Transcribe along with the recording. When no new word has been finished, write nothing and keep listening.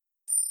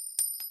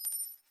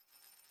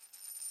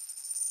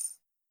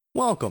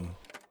Welcome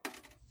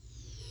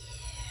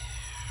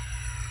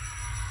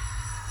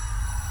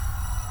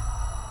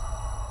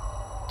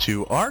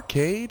to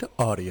Arcade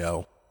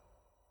Audio.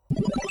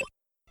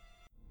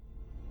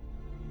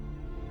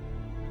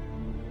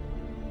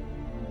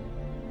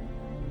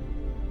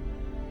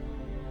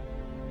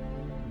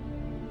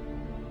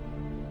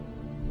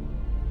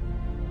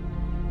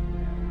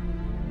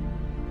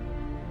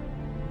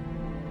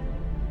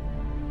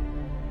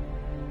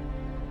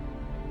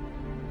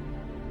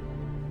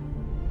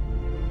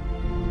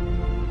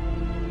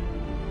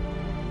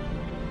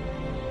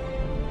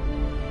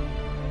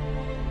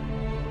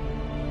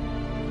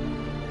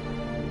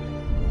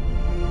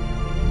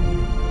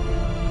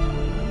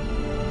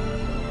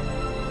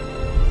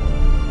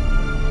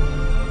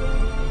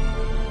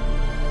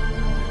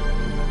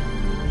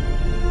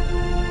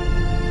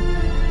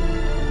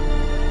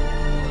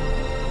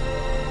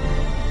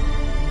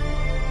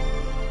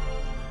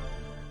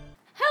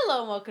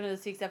 Hello and welcome to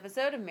this week's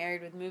episode of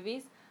Married with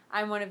Movies.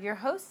 I'm one of your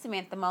hosts,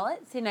 Samantha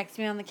Mullet. Sitting next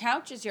to me on the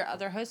couch is your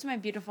other host, my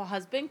beautiful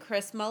husband,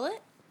 Chris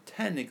Mullet.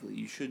 Technically,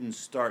 you shouldn't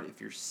start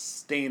if you're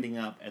standing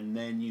up and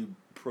then you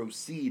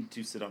proceed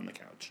to sit on the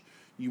couch.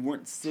 You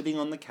weren't sitting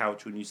on the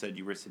couch when you said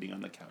you were sitting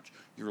on the couch.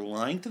 You're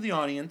lying to the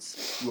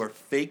audience. You are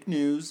fake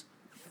news.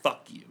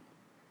 Fuck you.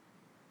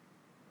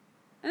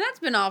 And that's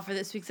been all for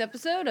this week's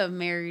episode of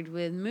Married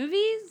with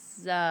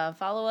Movies.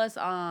 Follow us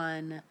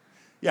on...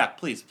 Yeah,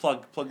 please,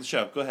 plug the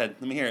show. Go ahead.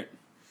 Let me hear it.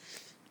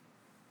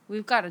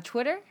 We've got a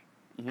Twitter,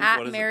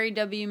 at Married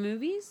W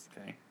Movies.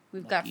 Okay.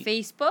 We've got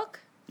Facebook,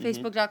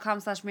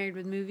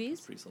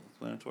 facebook.com/marriedwithmovies. Pretty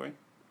self-explanatory.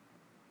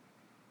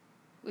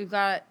 We've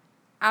got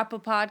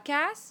Apple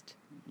Podcast,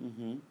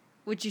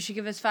 which you should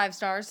give us 5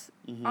 stars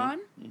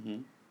on.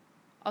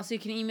 Also, you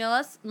can email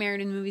us,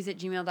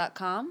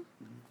 marriedwithmovies@gmail.com.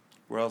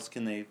 Where else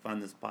can they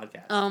find this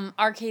podcast?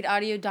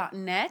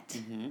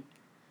 Arcadeaudio.net,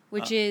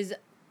 which is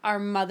our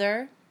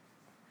mother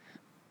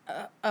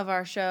of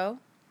our show.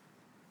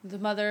 The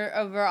mother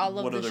over all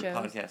of the shows. What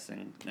other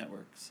podcasting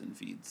networks and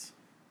feeds?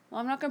 Well,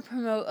 I'm not going to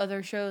promote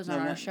other shows on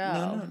our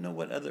show. No.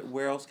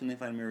 Where else can they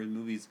find Married with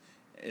Movies?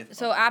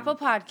 Apple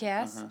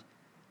Podcast,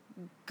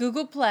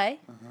 Google Play,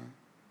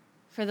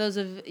 for those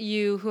of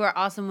you who are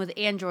awesome with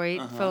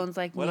Android phones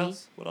like me.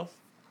 What else?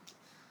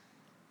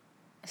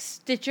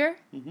 Stitcher.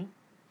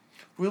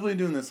 We've been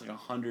doing this like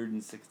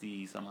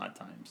 160 some odd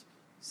times.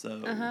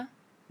 So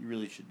you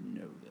really should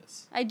know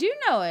this. I do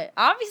know it.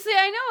 Obviously,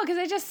 I know it because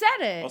I just said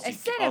it. I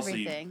said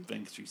everything.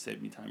 Thanks, you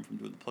saved me time from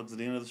doing the plugs at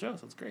the end of the show,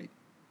 so that's great.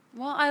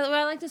 Well,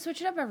 I like to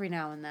switch it up every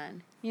now and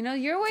then. You know,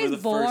 you're always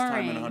boring. For the first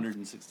time in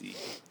 160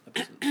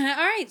 episodes. All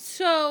right,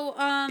 so...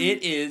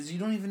 It is. You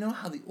don't even know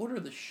how the order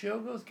of the show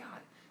goes? God,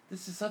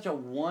 this is such a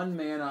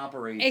one-man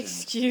operation.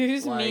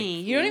 Excuse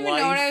me. You don't even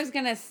know what I was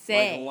going to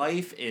say. Like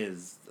life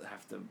is.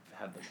 Have to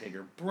have the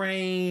bigger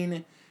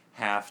brain,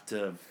 have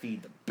to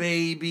feed the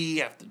baby,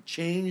 have to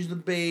change the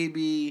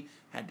baby,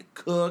 had to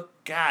cook.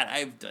 God,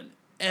 I've done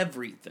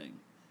everything.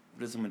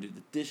 I'm going to do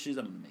the dishes.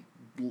 I'm going to make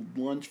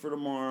lunch for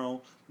tomorrow. I'm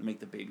going to make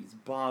the baby's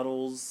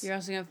bottles. You're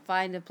also going to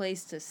find a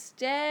place to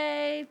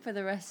stay for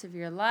the rest of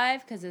your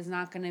life because it's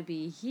not going to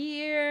be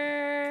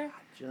here.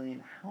 God,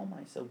 Jillian, how am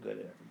I so good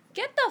at everything?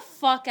 Get the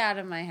fuck out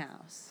of my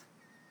house.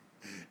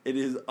 It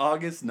is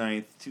August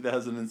 9th,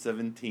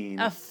 2017.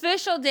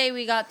 Official day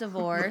we got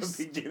divorced.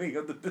 The beginning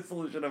of the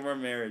dissolution of our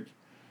marriage.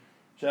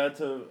 Shout out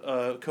to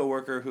a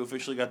coworker who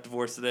officially got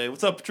divorced today.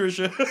 What's up,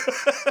 Patricia?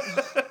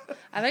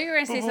 I thought you were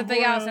going to say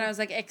something else, and I was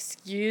like,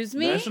 excuse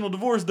me? National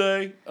Divorce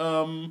Day.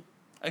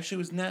 Actually, it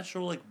was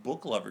National,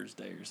 Book Lovers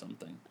Day or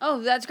something.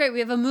 Oh, that's great. We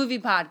have a movie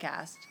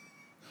podcast.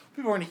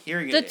 People aren't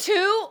hearing it. The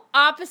two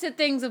opposite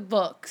things of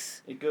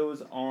books. It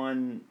goes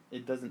on...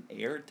 It doesn't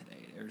air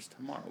today. It airs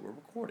tomorrow. We're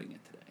recording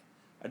it today.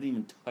 I didn't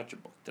even touch a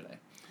book today.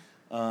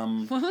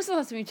 When was the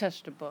last time you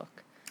touched a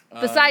book?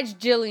 Besides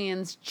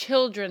Jillian's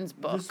children's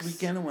books. This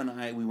weekend when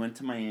we went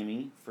to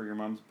Miami for your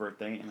mom's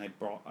birthday, and I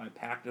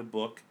packed a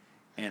book,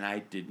 and I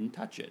didn't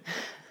touch it.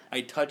 I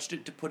touched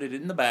it to put it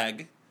in the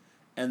bag,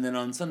 and then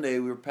on Sunday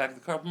we were packing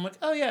the car up. I'm like,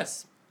 oh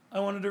yes,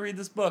 I wanted to read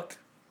this book.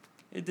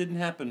 It didn't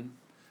happen.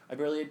 I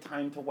barely had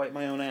time to wipe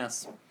my own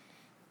ass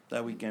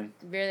that weekend.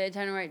 Barely had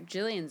time to wipe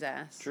Jillian's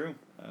ass. True.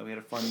 We had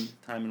a fun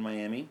time in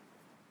Miami.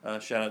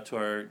 Shout out to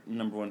our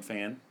number one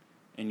fan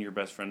and your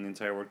best friend in the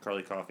entire world,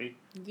 Carly Coffey.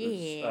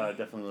 Yeah. Who's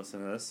definitely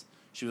listening to this.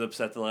 She was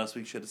upset the last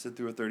week she had to sit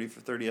through a 30 for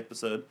 30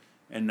 episode,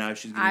 and now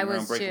she's getting her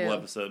Unbreakable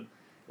episode.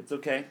 It's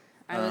okay.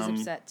 I was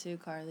upset too,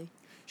 Carly.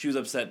 She was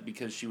upset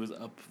because she was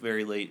up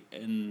very late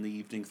in the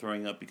evening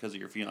throwing up because of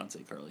your fiance,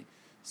 Carly.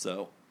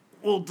 So,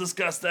 we'll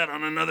discuss that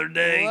on another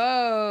day.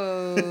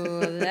 Whoa.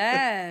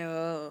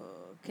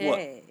 Okay.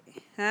 What?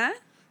 Huh?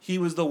 He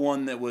was the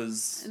one that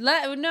was...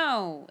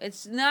 No,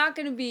 it's not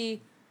going to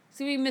be... It's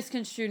going to be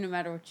misconstrued no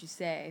matter what you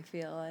say, I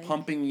feel like.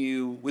 Pumping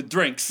you with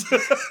drinks.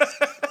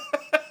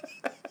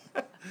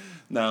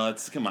 No,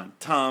 come on.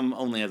 Tom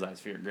only has eyes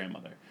for your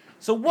grandmother.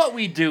 So what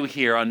we do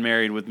here on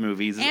Married with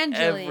Movies is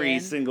every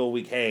single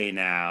week... Hey,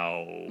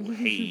 now.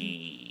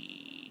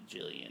 Hey,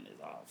 Jillian is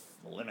off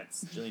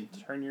limits. Jillian,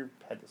 turn your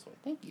head this way.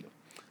 Thank you.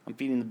 I'm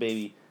feeding the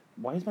baby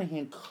Why is my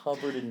hand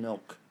covered in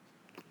milk?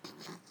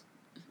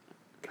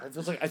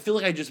 God, I feel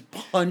like I just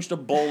punched a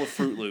bowl of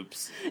Fruit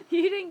Loops.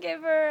 You didn't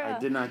give her I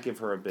did not give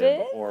her a bib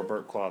bib? or a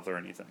burp cloth or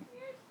anything.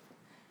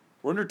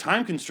 We're under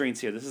time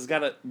constraints here. This has got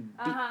to be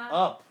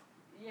up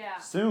Yeah.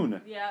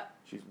 soon. Yep.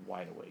 She's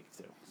wide awake,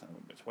 too. Son of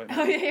a bitch.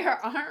 Oh, yeah,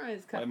 your arm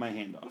is cut. Wipe my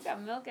hand You off.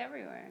 got milk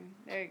everywhere.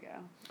 There you go.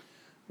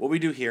 What we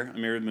do here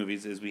on Married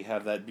Movies is we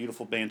have that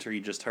beautiful banter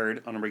you just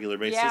heard on a regular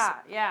basis.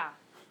 Yeah.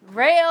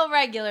 Real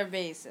regular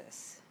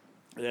basis.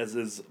 As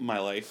is my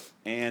life.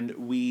 And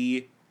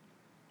we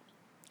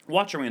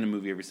watch a random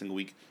movie every single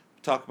week.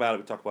 We talk about it.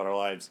 We talk about our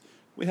lives.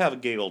 We have a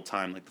gay old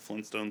time, like the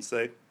Flintstones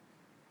say.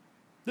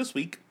 This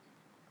week,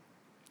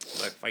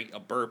 I fight a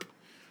burp.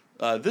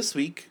 This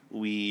week,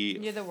 we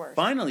You're the worst.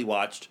 finally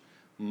watched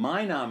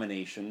my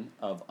nomination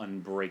of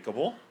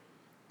Unbreakable.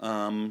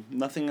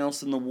 Nothing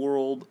else in the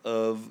world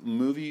of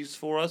movies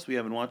for us. We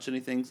haven't watched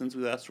anything since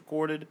we last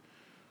recorded.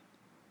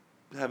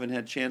 Haven't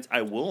had a chance.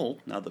 I will,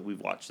 now that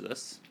we've watched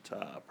this,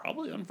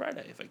 probably on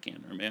Friday if I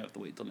can, or may have to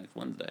wait till next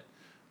Wednesday.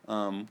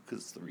 Because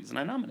it's the reason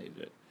I nominated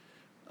it.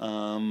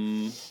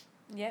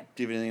 Yep.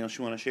 Do you have anything else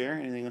you want to share?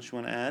 Anything else you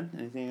want to add?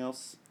 Anything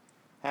else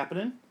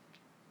happening?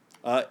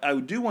 I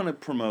do want to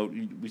promote,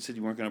 we said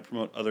you weren't going to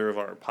promote other of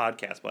our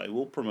podcasts, but I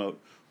will promote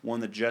one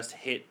that just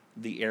hit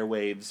the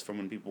airwaves from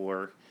when people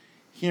were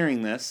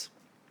hearing this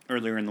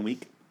earlier in the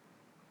week.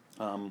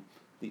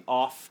 The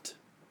Oft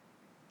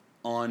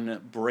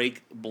on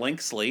Break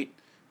Blank Slate.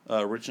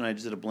 Rich and I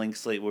just did a blank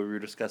slate where we were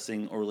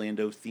discussing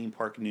Orlando theme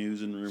park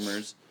news and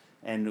rumors,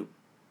 and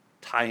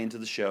tie into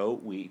the show.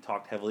 We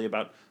talked heavily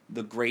about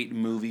the Great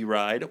Movie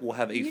Ride. We'll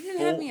have a You didn't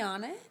have me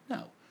on it?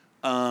 No.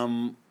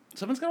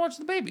 Someone's got to watch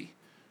the baby.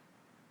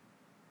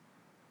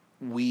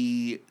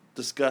 We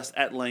discussed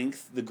at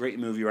length the Great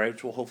Movie Ride,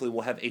 which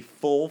we'll have a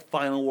full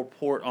final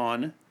report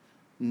on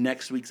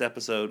next week's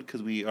episode,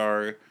 because we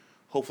are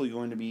hopefully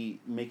going to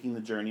be making the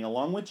journey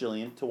along with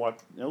Jillian to watch.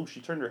 No, she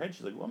turned her head.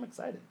 She's like, well, I'm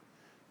excited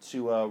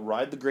to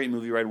ride the Great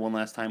Movie Ride one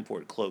last time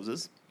before it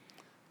closes.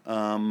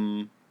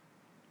 We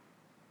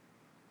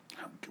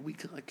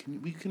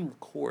can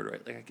record,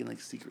 right? Like I can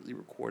secretly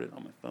record it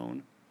on my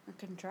phone. I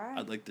can try.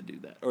 I'd like to do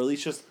that, or at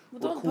least just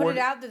Well, record don't put it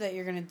out there that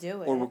you're going to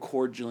do it. or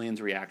record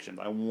Jillian's reactions.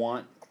 I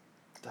want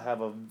to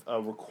have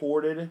a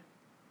recorded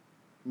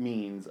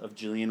means of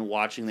Jillian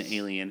watching the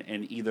alien,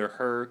 and either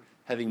her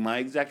having my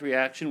exact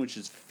reaction, which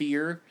is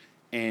fear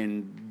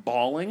and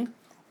bawling,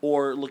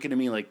 or looking at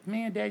me like,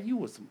 man, Dad, you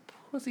was some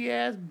pussy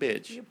ass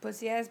bitch. You're a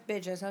pussy ass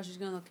bitch. That's how she's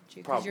going to look at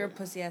you. Because you're a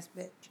Probably. pussy ass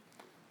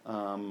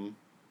bitch.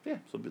 Yeah,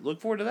 so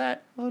look forward to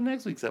that on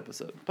next week's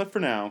episode. But for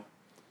now,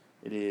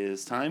 it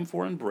is time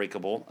for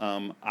Unbreakable.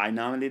 I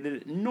nominated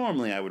it.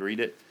 Normally I would read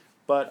it,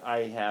 but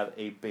I have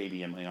a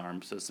baby in my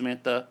arm. So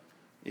Samantha,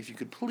 if you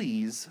could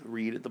please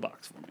read the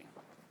box for me.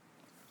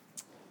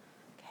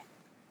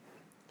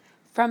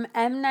 From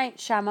M. Night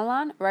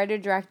Shyamalan,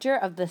 writer-director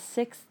of The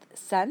Sixth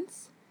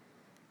Sense,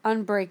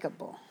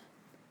 Unbreakable.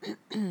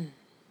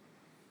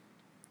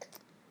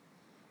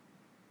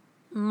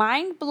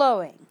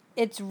 Mind-blowing.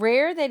 It's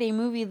rare that a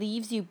movie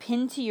leaves you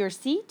pinned to your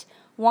seat,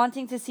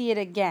 wanting to see it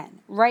again.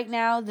 Right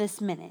now, this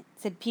minute,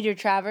 said Peter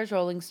Travers,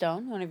 Rolling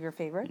Stone, one of your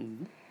favorites.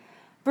 Mm-hmm.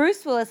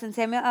 Bruce Willis and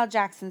Samuel L.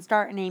 Jackson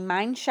star in a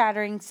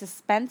mind-shattering,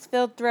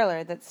 suspense-filled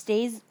thriller that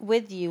stays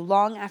with you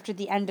long after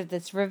the end of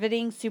this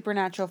riveting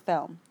supernatural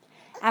film.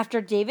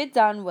 After David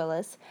Dunn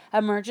Willis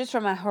emerges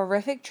from a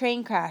horrific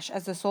train crash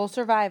as the sole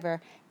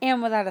survivor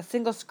and without a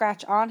single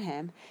scratch on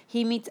him,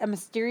 he meets a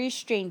mysterious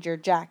stranger,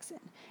 Jackson,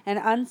 an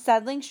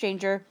unsettling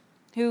stranger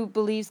who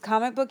believes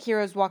comic book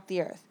heroes walk the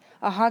earth,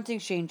 a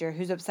haunting stranger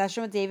whose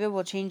obsession with David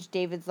will change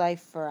David's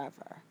life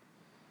forever.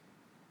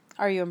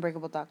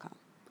 AreYouUnbreakable.com.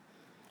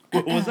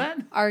 What was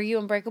that?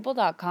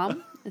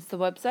 AreYouUnbreakable.com is the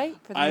website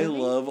for the I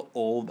movie. love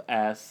old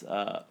ass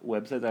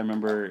websites. I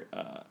remember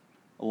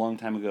a long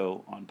time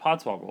ago on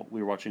Podswoggle,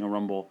 we were watching a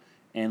Rumble,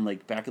 and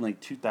back in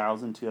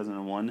 2000,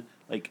 2001,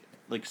 like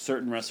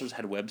certain wrestlers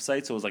had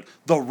websites. So it was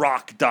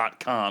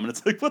TheRock.com, and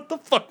it's what the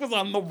fuck was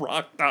on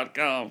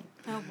TheRock.com?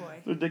 Oh boy.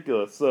 It's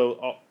ridiculous.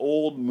 So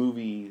old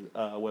movie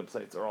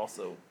websites are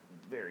also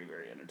very,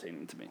 very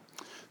entertaining to me.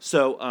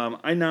 So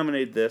I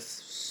nominated this.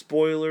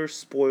 Spoiler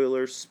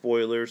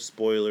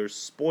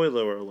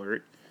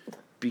alert.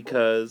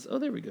 Because, oh,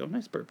 there we go.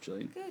 Nice burp,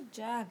 Jillian. Good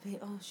job.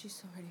 Oh, she's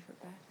so ready for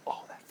bed.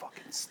 Oh, that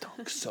fucking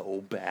stunk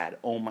so bad.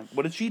 Oh my,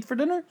 what did she eat for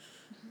dinner?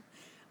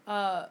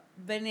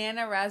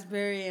 Banana,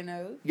 raspberry, and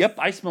oat. Yep,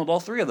 I smelled all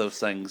three of those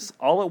things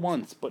all at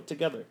once, put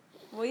together.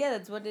 Well, yeah,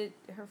 that's what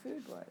her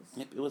food was.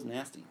 Yep, it was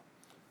nasty.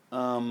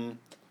 So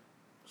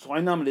I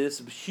nominated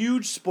this. A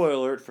huge spoiler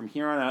alert from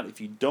here on out. If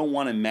you don't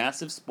want a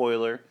massive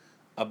spoiler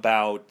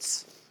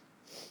about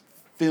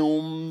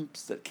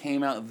films that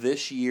came out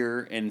this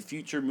year and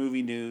future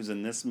movie news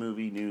and this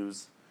movie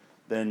news,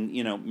 then,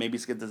 maybe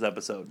skip this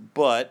episode.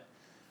 But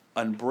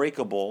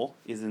Unbreakable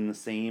is in the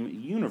same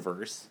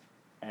universe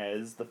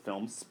as the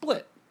film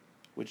Split,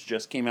 which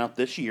just came out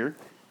this year.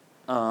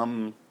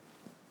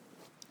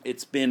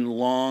 It's been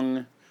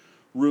long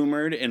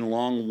rumored and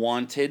long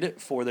wanted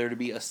for there to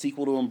be a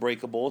sequel to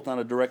Unbreakable. It's not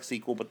a direct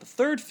sequel, but the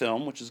third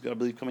film, which is, I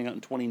believe, coming out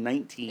in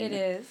 2019. It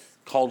is.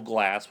 Called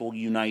Glass, will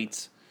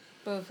unite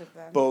Both of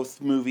them. both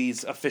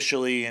movies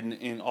officially,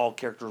 and all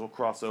characters will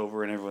cross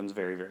over, and everyone's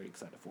very, very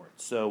excited for it.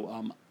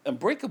 So,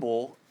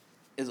 Unbreakable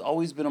has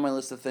always been on my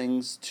list of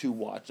things to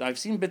watch. I've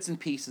seen bits and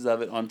pieces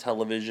of it on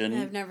television.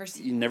 I've never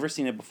seen it. You've never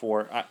seen it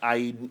before.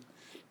 I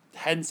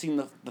hadn't seen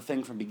the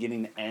thing from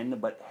beginning to end,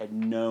 but had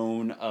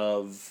known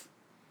of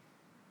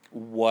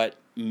what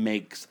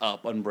makes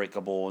up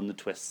Unbreakable and the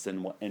twists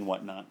and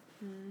whatnot.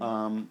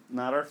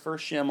 Not our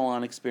first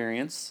Shyamalan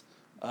experience.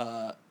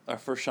 Our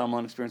first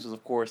Shyamalan experience was,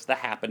 of course, The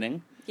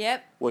Happening.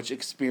 Yep. Which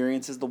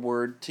experience is the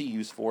word to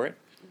use for it.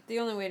 The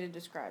only way to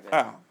describe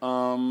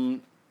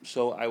it.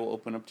 So I will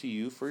open up to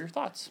you for your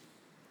thoughts.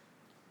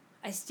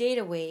 I stayed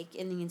awake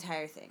in the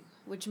entire thing,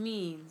 which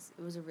means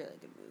it was a really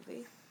good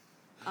movie.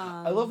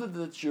 I love that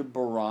that's your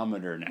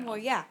barometer now. Well,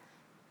 yeah.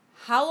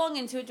 How long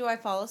into it do I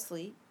fall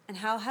asleep? And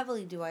how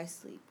heavily do I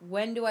sleep?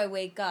 When do I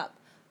wake up?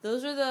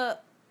 Those are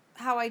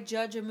how I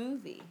judge a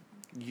movie.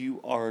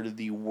 You are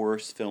the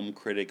worst film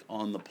critic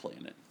on the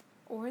planet.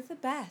 Or the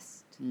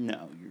best.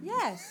 No.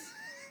 Yes.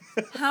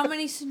 How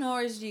many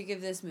snores do you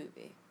give this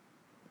movie?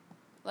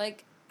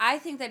 Like, I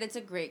think that it's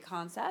a great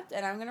concept,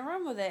 and I'm going to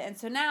run with it. And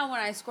so now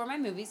when I score my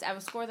movies, I will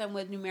score them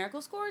with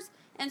numerical scores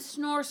and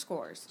snore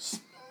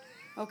scores.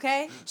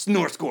 Okay?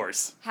 Snore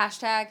scores.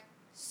 Hashtag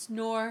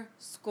snore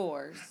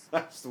scores.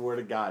 I swear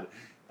to God.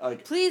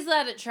 Like, please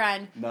let it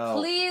trend. No.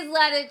 Please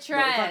let it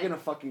trend. No, it's not going to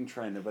fucking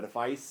trend it, but if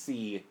I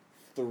see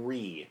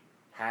 3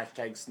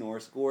 hashtag snore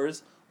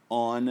scores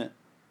on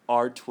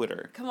our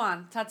Twitter. Come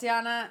on,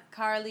 Tatiana,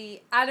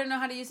 Carly. I don't know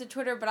how to use the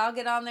Twitter, but I'll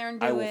get on there and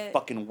do it. I will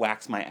fucking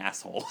wax my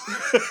asshole.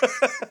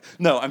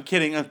 No, I'm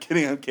kidding. I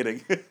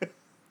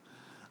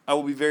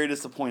will be very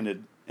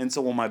disappointed, and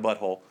so will my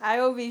butthole.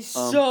 I will be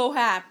so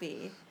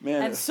happy.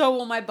 Man. And so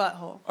will my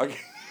butthole.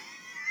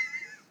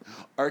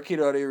 Arcade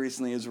Audio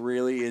recently is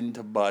really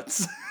into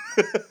butts.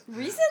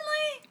 Recently?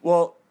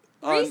 Well,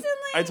 recently?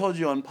 I told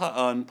you on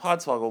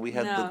Podswoggle we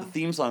had the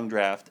theme song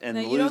draft, and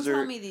no, the you loser.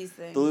 Don't tell me these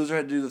things. The loser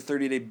had to do the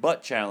 30-day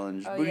butt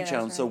challenge, booty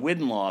challenge. Right. So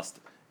Widden lost,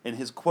 and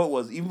his quote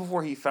was, even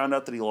before he found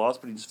out that he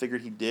lost, but he just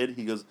figured he did.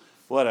 He goes,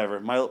 "Whatever,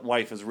 my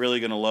wife is really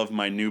gonna love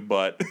my new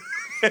butt,"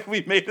 and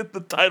we made it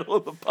the title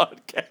of the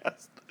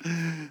podcast.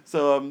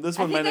 So this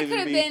one might I not think that even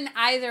could be. have been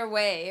either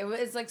way. It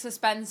was like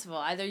suspenseful.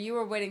 Either you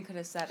or Widden could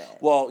have said it.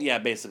 Well, yeah,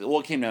 basically.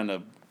 Well, it came down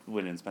to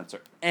Widden and Spencer.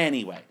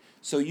 Anyway,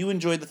 so you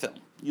enjoyed the film.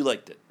 You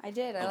liked it. I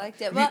did. I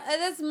liked it. Well,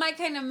 that's my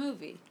kind of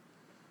movie.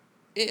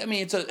 I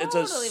mean, it's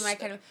Totally my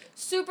kind of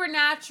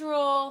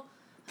supernatural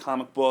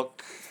comic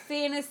book.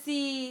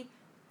 Fantasy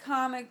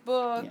comic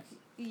book.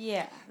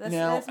 Yeah.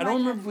 That's I don't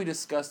remember if we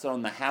discussed it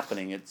on The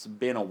Happening. It's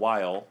been a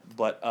while,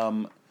 but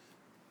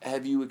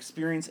have you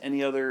experienced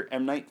any other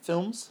M. Night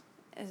films?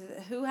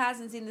 Who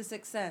hasn't seen The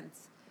Sixth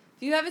Sense?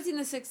 If you haven't seen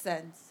The Sixth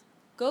Sense,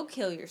 go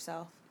kill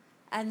yourself.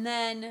 And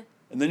then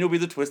you'll be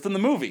the twist in the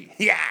movie.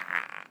 Yeah!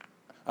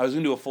 I was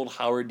going to do a full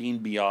Howard Dean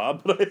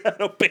Biab, but I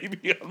had a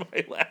baby on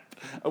my lap.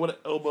 I would have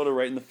elbowed her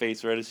right in the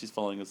face right as she's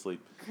falling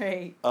asleep.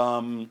 Great.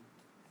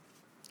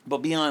 But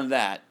beyond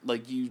that,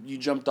 like, you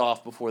jumped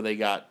off before they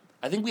got...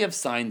 I think we have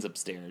Signs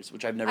upstairs,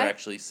 which I've never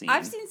actually seen.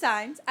 I've seen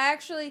Signs. Did I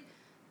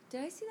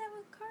see that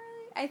with Carly?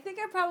 I think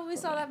I probably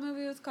saw that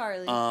movie with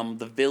Carly.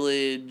 The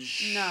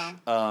Village. No.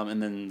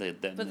 And then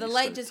But the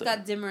light just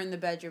got dimmer in the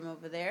bedroom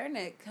over there, and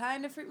it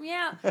kind of freaked me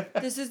out.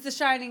 This is The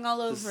Shining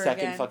all over again. The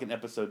second again. fucking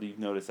episode that you've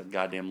noticed that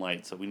goddamn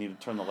light, so we need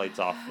to turn the lights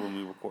off when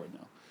we record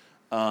now.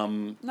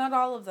 Not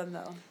all of them,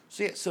 though.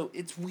 So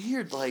it's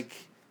weird, like,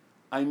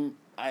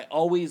 I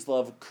always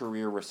love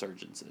career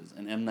resurgences,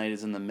 and M. Night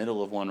is in the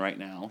middle of one right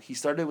now. He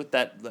started with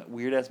that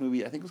weird-ass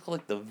movie, I think it was called,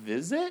 like, The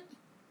Visit?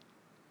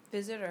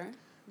 Visit?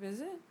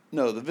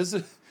 No, The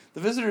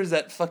Visitor is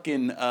that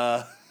fucking,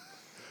 oh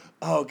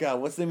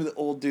God, what's the name of the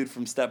old dude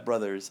from Step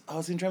Brothers? Oh,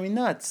 it's gonna drive me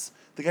nuts.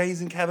 The guy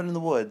he's in Cabin in the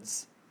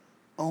Woods.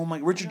 Oh my,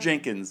 Richard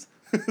Jenkins.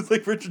 It's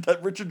like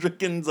Richard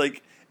Jenkins,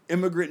 like,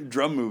 immigrant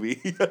drum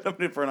movie. He got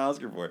nominated for an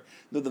Oscar for it.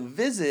 No, The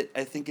Visit,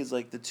 I think, is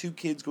like the 2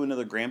 kids going to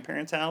their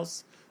grandparents'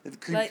 house.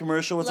 The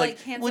commercial was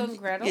like Hansel and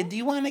Gretel? Yeah, do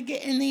you want to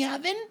get in the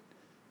oven?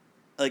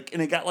 Like,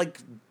 and it got like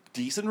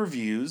decent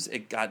reviews.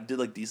 It did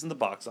like decent at the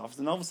box office,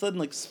 and all of a sudden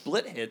like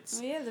split hits.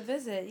 Oh yeah, The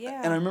Visit.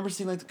 Yeah. And I remember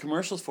seeing like the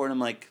commercials for it. And I'm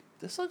like,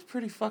 this looks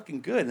pretty fucking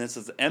good. And it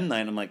says M.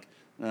 Night. I'm like,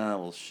 oh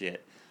well,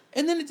 shit.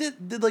 And then it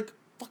did like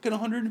fucking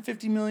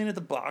 150 million at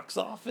the box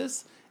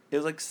office. It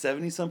was like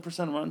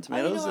 70-some% on Rotten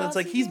Tomatoes, and it's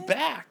like he's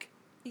back.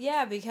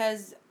 Yeah,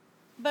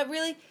 but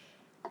really,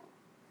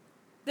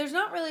 there's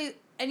not really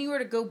anywhere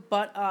to go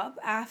but up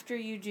after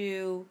you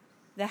do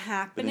The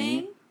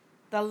Happening,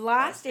 The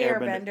Last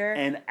Airbender,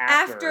 and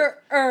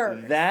After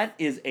Earth. That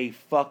is a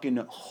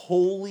fucking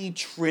holy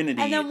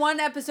trinity. And then one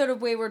episode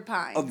of Wayward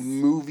Pines. Of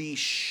movie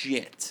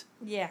shit.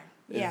 Yeah.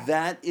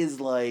 That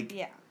is like...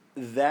 Yeah.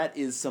 That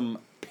is some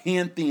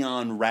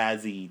Pantheon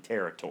Razzie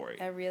territory.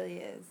 That really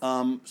is.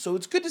 So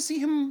it's good to see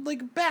him,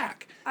 like,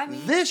 back. I mean...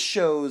 This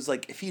shows,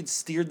 like, if he had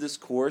steered this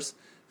course,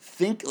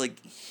 think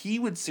like he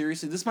would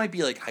seriously. This might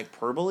be like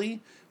hyperbole,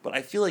 but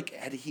I feel like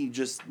had he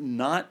just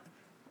not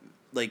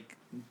like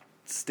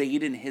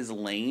stayed in his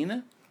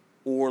lane,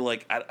 or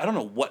like I don't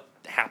know what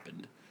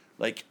happened.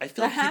 Like I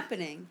feel The like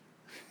Happening.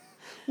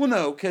 well,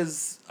 no,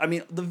 because I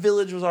mean, The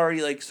Village was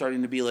already like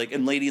starting to be like,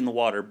 and Lady in the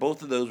Water,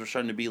 both of those were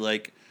starting to be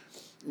like,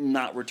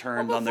 not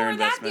returned on their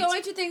investments. The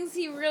only two things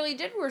he really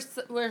did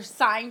were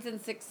Signs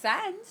and Sixth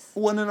Sense.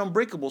 Well, and then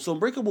Unbreakable. So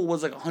Unbreakable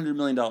was like $100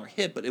 million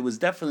hit, but it was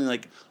definitely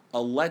like a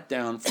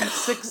letdown from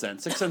Sixth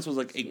Sense. Sixth Sense was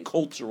like a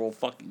cultural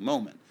fucking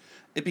moment.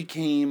 It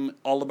became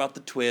all about the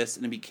twist,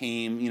 and it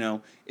became, you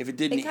know, if it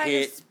didn't It kind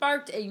hit, of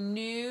sparked a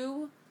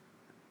new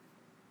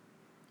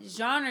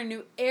genre,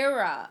 new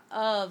era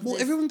of. well,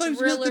 this everyone thought he was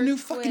gonna be like the new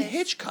thriller fucking twist.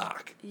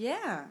 Hitchcock.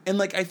 Yeah. And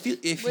like I feel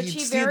if Which he'd he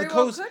stayed very the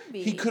well coast, could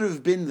be. he could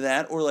have been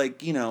that, or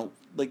like, you know,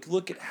 like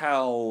look at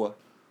how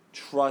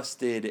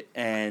trusted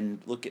and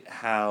look at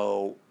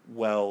how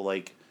well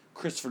like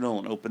Christopher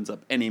Nolan opens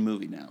up any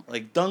movie now.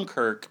 Like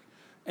Dunkirk,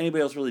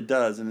 anybody else really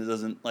does, and it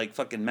doesn't like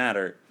fucking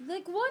matter.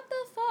 Like, what the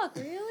fuck,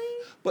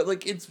 really? But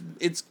like it's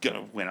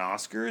gonna win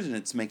Oscars, and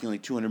it's making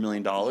like $200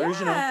 million, you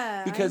know,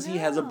 Yeah, because I he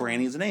has a know.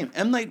 brand, he has a name.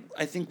 M. Night,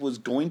 I think, was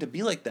going to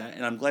be like that,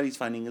 and I'm glad he's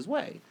finding his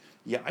way.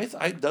 Yeah,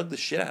 I dug the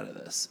shit out of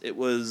this. It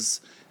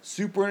was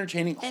super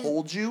entertaining, And-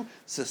 hold you,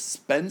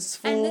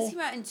 suspenseful. And this came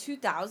out in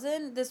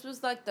 2000. This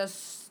was like the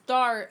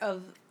start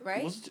of,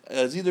 right?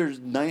 It was either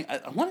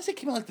I want to say it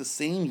came out like the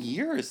same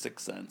year as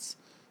Sixth Sense.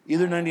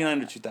 Either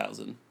 99 or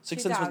 2000.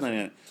 Sixth Sense was 2000.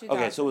 99. 2000.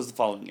 Okay, so it was the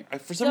following year.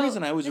 For some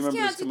reason, I always remember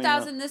this came coming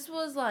out out. 2000. This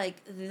was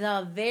like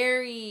the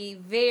very,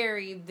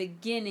 very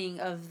beginning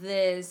of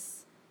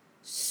this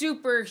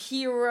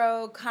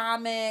superhero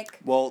comic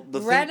Well, the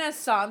thing,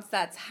 renaissance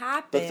that's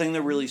happened. the thing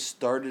that really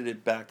started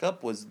it back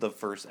up was the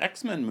first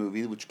X-Men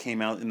movie, which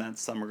came out in that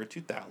summer of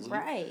 2000.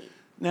 Right.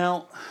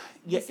 Now,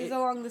 yeah, This is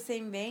along the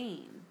same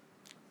vein.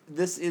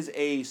 this is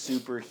a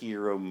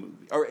superhero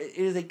movie, or it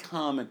is a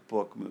comic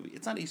book movie.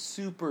 It's not a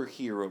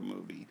superhero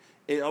movie.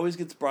 It always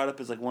gets brought up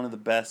as like one of the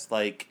best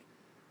like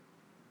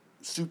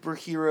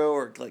superhero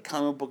or like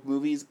comic book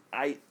movies.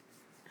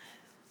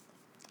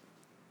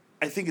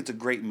 I think it's a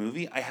great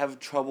movie. I have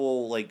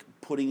trouble like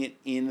putting it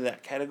in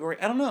that category.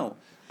 I don't know.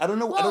 I don't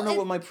know Well,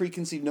 what my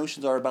preconceived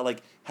notions are about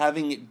like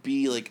having it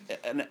be like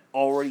an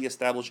already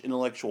established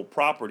intellectual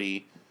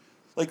property.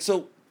 Like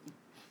so,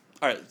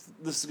 all right,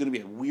 this is going to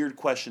be a weird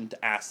question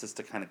to ask this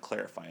to kind of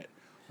clarify it.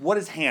 What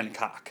is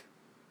Hancock?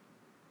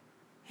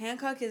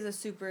 Hancock is a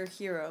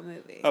superhero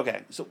movie.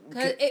 Okay, so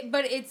But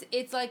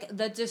it's like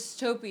the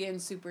dystopian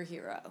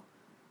superhero.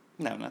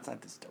 no, that's not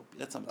dystopia.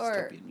 That's not what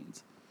Or- dystopia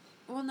means.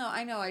 Well, no,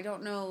 I know. I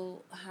don't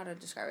know how to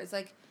describe it. It's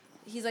like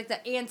he's like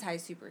the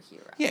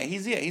anti-superhero. Yeah,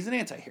 he's an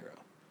anti-hero.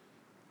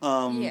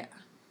 Yeah.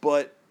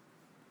 But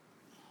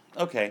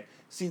okay,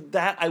 see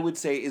that I would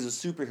say is a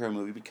superhero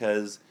movie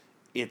because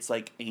it's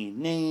like a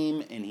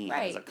name and he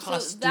has a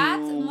costume. So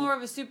that's more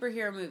of a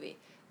superhero movie.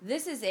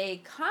 This is a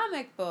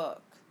comic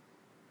book.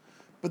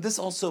 But this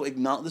also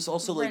this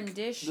also like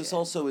Rendition. this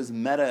also is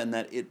meta in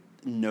that it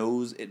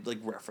knows it like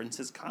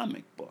references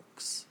comic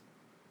books.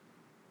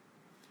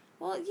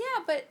 Well,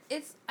 yeah, but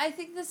it's. I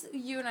think this.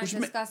 You and I Which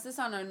discussed this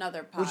on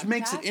another podcast. Which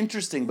makes it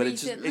interesting, but it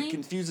recently.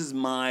 confuses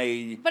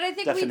my But I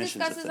think we definitions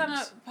discussed of this on a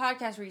things.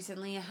 podcast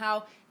recently.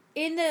 How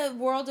in the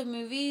world of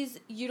movies,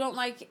 you don't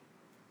like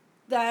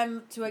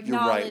them to You're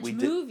acknowledge right.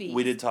 movies.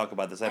 We did talk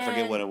about this. I forget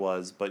And- what it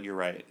was, but you're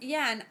right.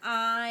 Yeah, and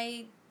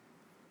I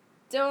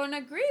don't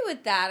agree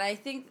with that. I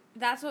think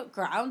that's what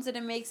grounds it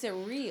and makes it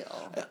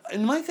real.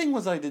 And my thing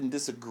was I didn't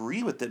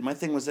disagree with it. My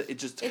thing was that it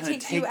just It kind of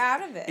takes you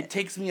out of it. It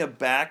takes me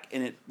aback,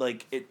 and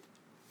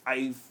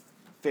I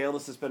fail to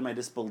suspend my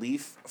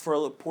disbelief for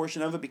a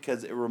portion of it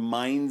because it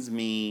reminds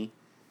me.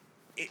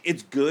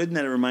 It's good in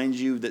that it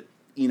reminds you that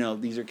you know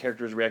these are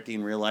characters reacting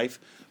in real life,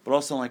 but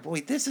also I'm like,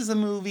 wait, this is a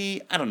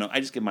movie. I don't know. I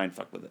just get mind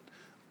fucked with it.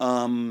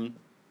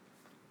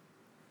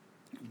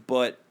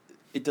 But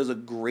it does a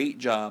great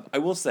job. I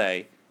will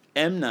say,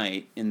 M.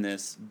 Night in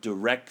this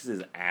directs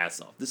his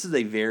ass off. This is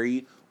a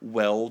very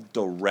well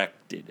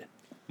directed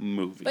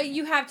movie. But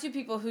you have two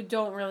people who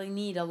don't really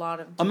need a lot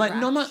of. I'm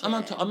Direction.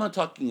 not. I'm not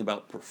talking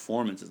about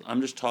performances.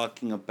 I'm just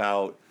talking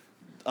about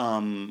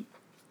the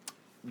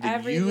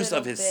Every use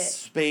of little his bit.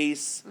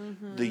 space,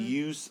 the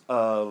use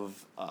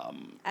of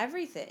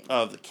Everything.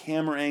 the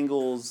camera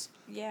angles,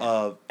 Yeah.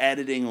 of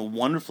editing. A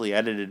wonderfully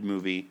edited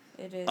movie.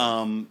 It is.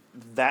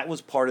 That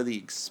was part of the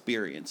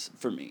experience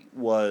for me.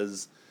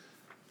 Was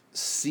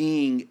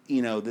seeing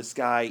this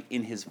guy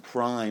in his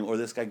prime or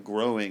this guy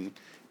growing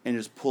and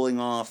just pulling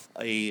off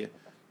a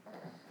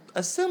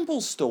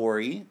simple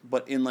story,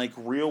 but in like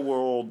in a real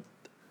world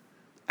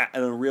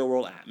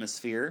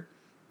atmosphere,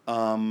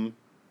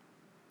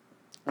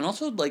 and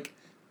also like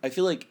I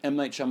feel like M.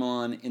 Night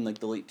Shyamalan in like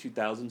the late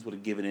 2000s would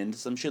have given in to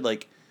some shit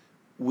like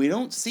we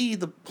don't see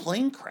the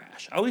plane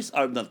crash.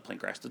 Not the plane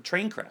crash, the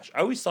train crash. I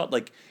always thought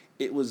like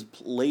it was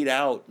laid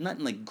out not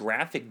in like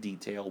graphic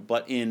detail,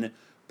 but in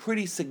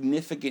pretty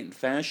significant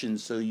fashion,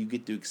 so you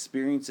get to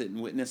experience it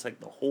and witness like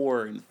the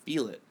horror and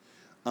feel it.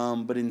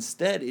 But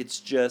instead, it's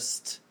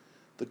just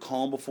the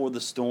calm before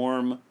the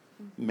storm,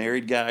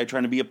 married guy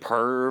trying to be a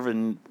perv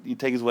and you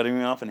take his wedding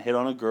ring off and hit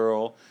on a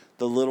girl,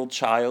 the little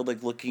child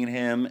like looking at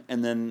him,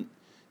 and then,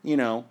 you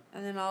know,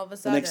 and then all of a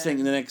sudden,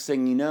 the next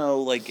thing you know,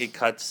 like it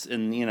cuts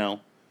and you know,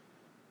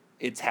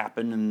 it's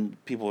happened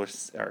and people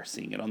are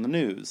seeing it on the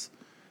news.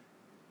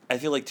 I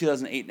feel like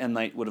 2008 M.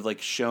 Night would have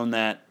like shown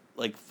that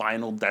like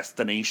Final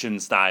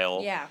Destination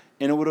style, yeah,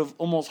 and it would have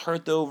almost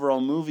hurt the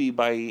overall movie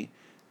by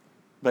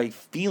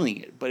feeling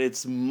it, but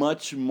it's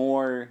much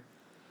more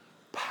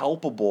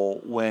palpable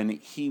when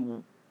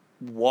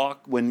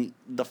when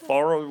the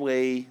far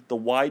away, the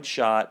wide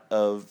shot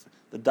of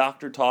the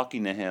doctor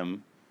talking to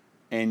him,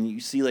 and you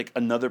see like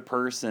another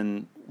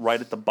person right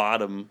at the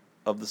bottom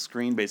of the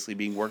screen basically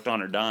being worked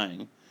on or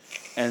dying,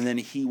 and then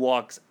he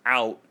walks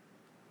out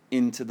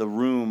into the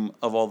room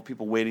of all the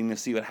people waiting to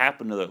see what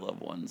happened to their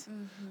loved ones.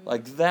 Mm-hmm.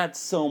 Like, that's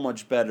so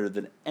much better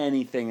than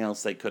anything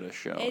else they could have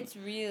shown. It's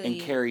really... And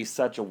carries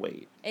such a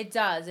weight. It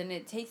does, and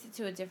it takes it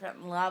to a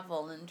different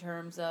level in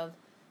terms of,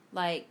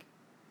 like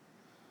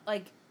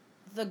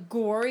the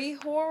gory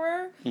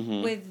horror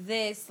with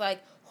this,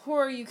 like,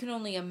 horror you can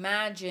only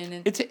imagine.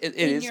 And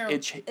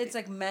it's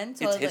like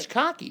mental. It's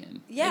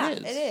Hitchcockian. Yeah,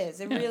 it is.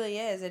 It really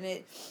is, and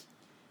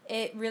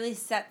it really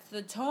sets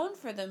the tone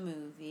for the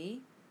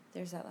movie.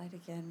 There's that light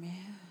again,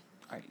 man.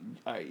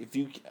 All right.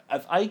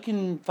 If I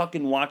can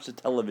fucking watch the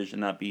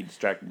television, not be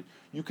distracted,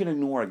 you can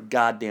ignore a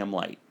goddamn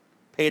light.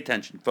 Pay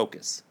attention.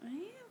 Focus. I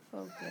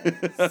am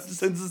focused.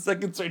 Since the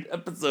second straight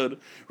episode,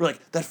 we're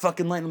like, that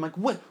fucking light. And I'm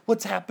like,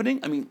 what's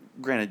happening? I mean,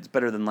 granted, it's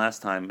better than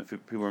last time. If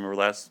people remember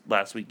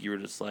last week, you were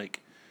just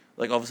like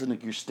all of a sudden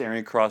like, you're staring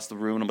across the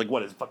room, and I'm like,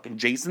 what, is fucking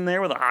Jason there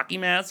with a hockey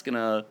mask and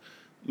a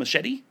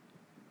machete?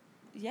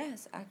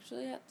 Yes,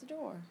 actually at the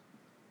door.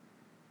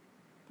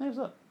 Hey, what's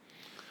up?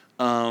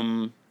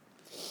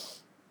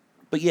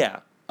 But yeah,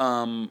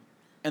 and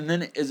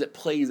then as it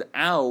plays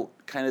out,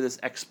 kind of this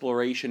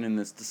exploration and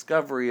this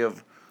discovery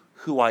of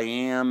who I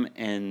am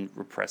and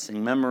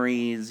repressing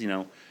memories, you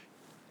know,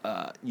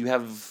 you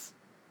have,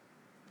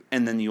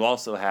 and then you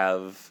also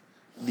have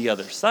the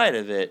other side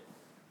of it.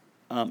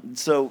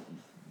 So,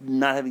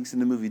 not having seen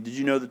the movie, did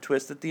you know the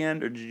twist at the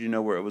end, or did you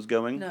know where it was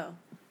going? No.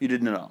 You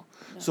didn't at all?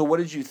 No. So what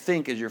did you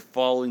think as you're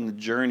following the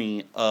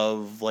journey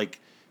of, like,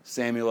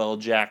 Samuel L.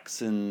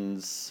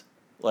 Jackson's,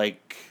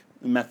 like,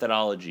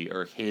 methodology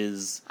or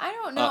his... I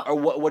don't know. Or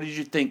what did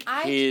you think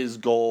his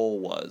goal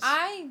was?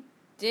 I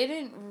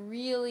didn't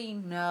really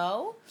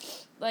know.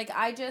 Like,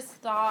 I just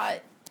thought...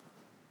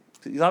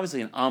 He's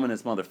obviously an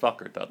ominous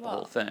motherfucker throughout the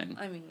whole thing.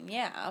 I mean,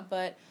 yeah,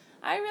 but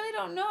I really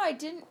don't know. I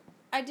didn't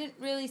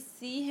really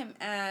see him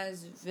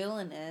as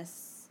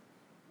villainous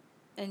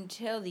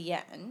until the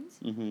end.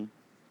 Mm-hmm.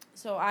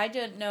 So I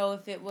didn't know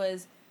if it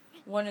was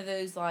one of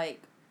those, like,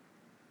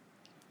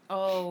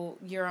 oh,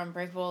 you're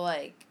unbreakable,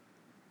 like,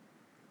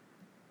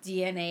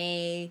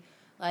 DNA,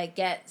 like,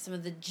 get some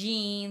of the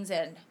genes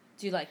and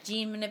do, like,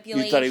 gene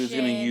manipulation. You thought he was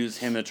going to use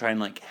him to try and,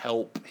 like,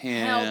 help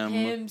him. Help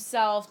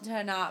himself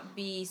to not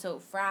be so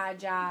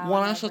fragile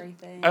well, and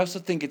everything. I also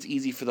think it's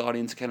easy for the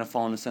audience to kind of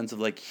fall in the sense of,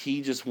 like,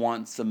 he just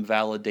wants some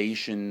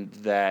validation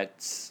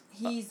that...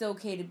 he's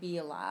okay to be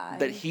alive.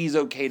 That he's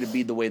okay to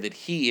be the way that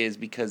he is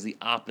because the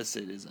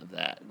opposite is of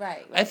that.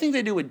 Right. I think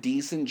they do a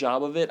decent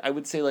job of it. I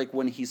would say, like,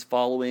 when he's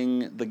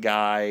following the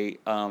guy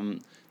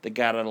that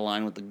got out of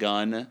line with the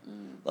gun,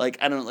 like,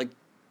 I don't know, like,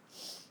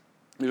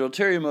 there's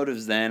ulterior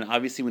motives then.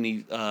 Obviously, when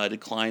he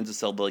declines to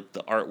sell, the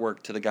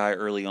artwork to the guy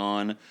early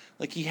on,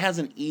 like, he has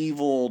an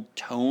evil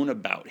tone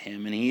about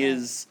him. And he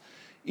is,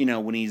 you know,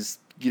 when he's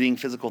getting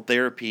physical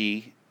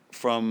therapy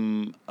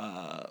from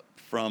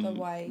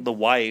the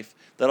wife,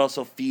 that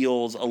also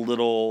feels a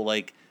little,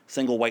 like,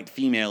 single white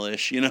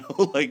female-ish, you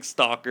know, like,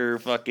 stalker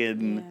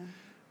fucking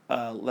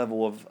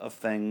level of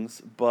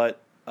things. But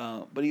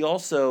he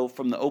also,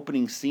 from the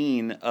opening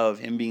scene of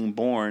him being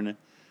born,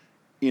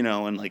 you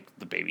know, and, like,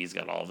 the baby's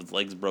got all of his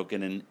legs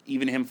broken, and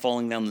even him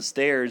falling down the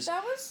stairs.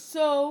 That was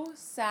so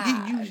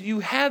sad.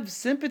 You have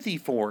sympathy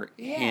for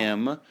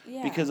him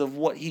because of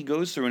what he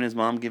goes through, and his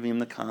mom giving him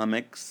the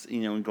comics,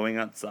 you know, and going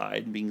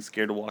outside and being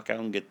scared to walk out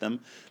and get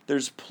them.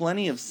 There's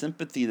plenty of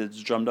sympathy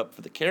that's drummed up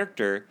for the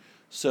character,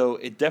 so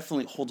it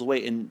definitely holds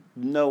weight, and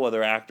no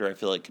other actor, I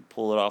feel like, could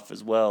pull it off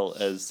as well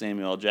as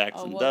Samuel L.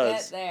 Jackson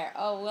does.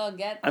 We'll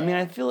get there. I mean,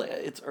 I feel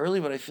it's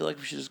early, but I feel like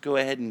we should just go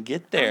ahead and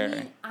get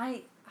there.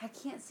 I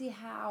can't see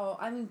how.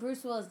 I mean,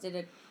 Bruce Willis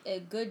did a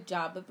good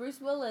job, but Bruce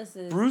Willis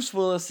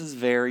is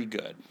very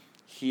good.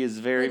 He is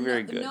very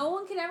good. No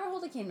one can ever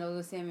hold a candle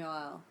to Samuel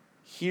L.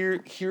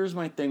 Here's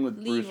my thing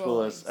with Bruce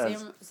Willis.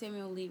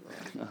 Samuel Leroy.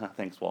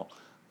 Thanks, Wall.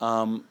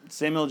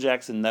 Samuel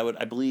Jackson, that would,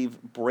 I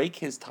believe, break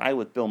his tie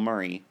with Bill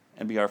Murray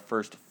and be our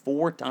first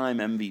 4-time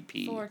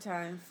MVP.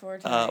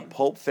 4-time.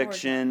 Pulp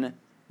Fiction,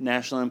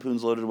 National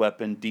Lampoon's Loaded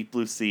Weapon, Deep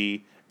Blue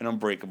Sea, and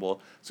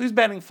Unbreakable. So he's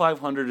batting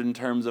 500 in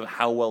terms of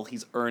how well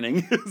he's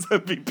earning his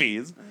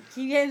MVPs.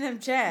 Keep getting them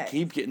checks.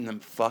 Keep getting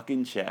them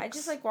fucking checks. I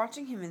just like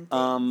watching him in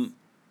things.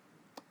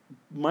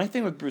 My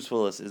thing with Bruce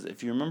Willis is,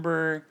 if you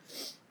remember,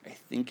 I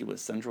think it was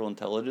Central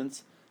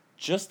Intelligence,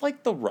 just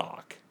like The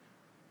Rock,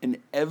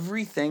 in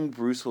everything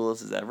Bruce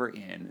Willis is ever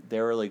in,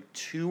 there are like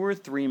two or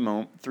three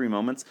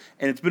moments,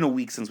 and it's been a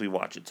week since we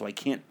watched it, so I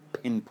can't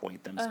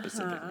pinpoint them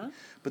specifically.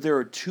 But there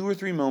are 2 or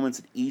 3 moments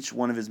in each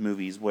one of his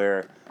movies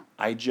where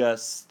I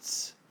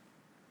just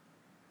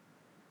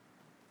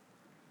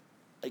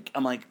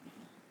I'm like,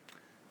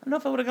 I don't know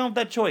if I would have gone with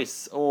that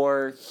choice,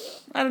 or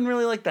I didn't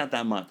really like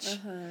that much.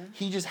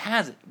 He just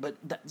has it. But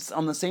that's,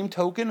 on the same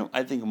token,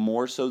 I think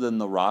more so than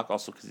The Rock,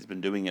 also because he's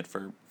been doing it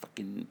for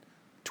fucking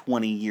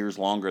 20 years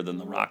longer than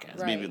The Rock has.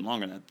 Maybe even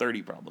longer than that,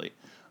 30 probably.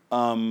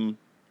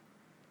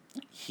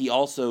 He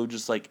also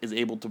just, like, is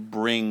able to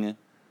bring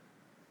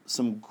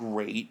some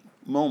great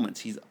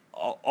moments. He's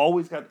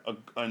always got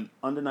an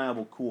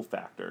undeniable cool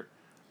factor.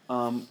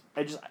 When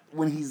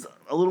he's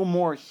a little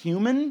more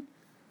human...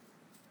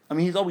 I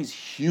mean, he's always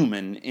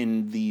human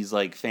in these,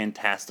 like,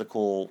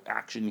 fantastical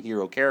action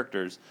hero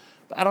characters.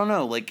 But I don't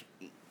know, like,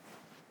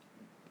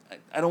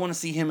 I don't want to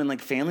see him in,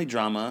 like, family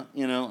drama,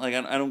 you know? Like,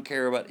 I don't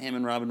care about him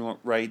and Robin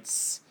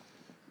Wright's,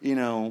 you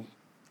know...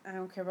 I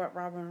don't care about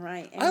Robin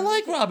Wright. I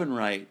like Robin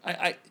Wright.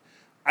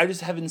 I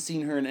just haven't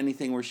seen her in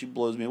anything where she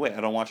blows me away.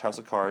 I don't watch House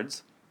of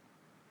Cards.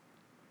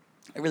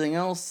 Everything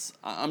else,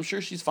 I'm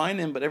sure she's fine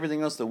in, but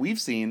everything else that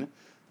we've seen,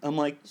 I'm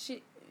like...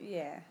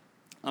 Yeah.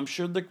 I'm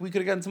sure that we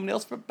could have gotten somebody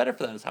else better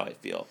for that, is how I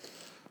feel.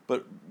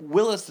 But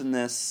Willis in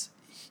this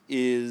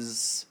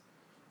is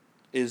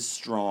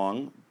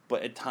strong,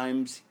 but at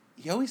times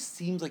he always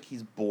seems like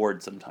he's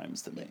bored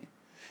sometimes to me.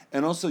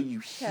 And also you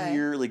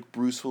hear like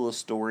Bruce Willis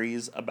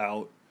stories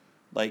about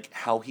like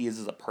how he is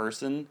as a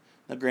person.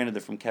 Now granted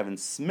they're from Kevin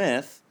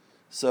Smith,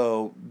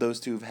 so those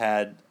two have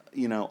had,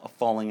 you know, a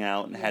falling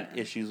out and had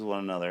issues with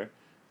one another.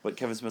 But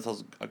Kevin Smith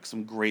has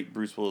some great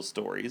Bruce Willis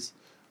stories.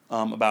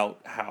 About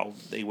how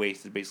they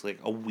wasted basically like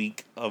a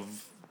week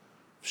of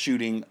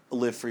shooting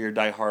Live Free or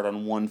Die Hard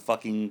on one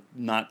fucking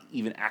not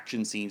even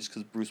action scene just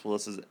because Bruce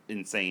Willis is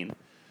insane.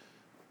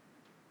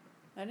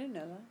 I didn't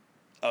know that.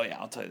 Oh yeah,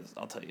 I'll tell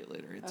you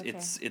later.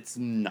 It's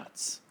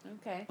nuts.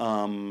 Okay.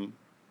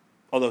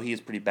 Although he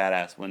is pretty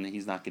badass when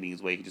he's not getting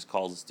his way, he just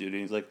calls the dude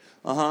and he's like,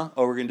 oh,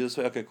 we're gonna do this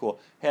way. Okay, cool.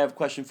 Hey, I have a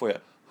question for you.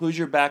 Who's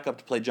your backup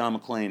to play John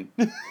McClane?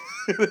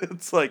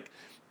 It's like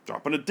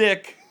dropping a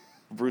dick.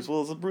 Bruce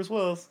Willis is Bruce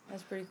Willis.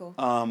 That's pretty cool.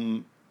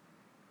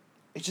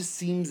 It just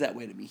seems that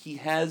way to me. He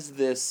has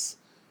this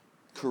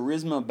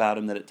charisma about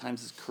him that at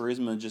times his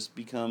charisma just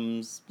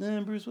becomes,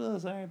 Bruce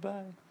Willis, all right,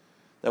 bye.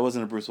 That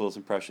wasn't a Bruce Willis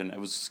impression. I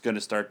was going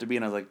to start to be,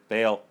 and I was like,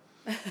 bail.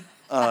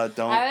 Don't.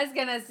 I was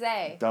going to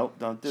say. Don't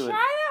do it. Try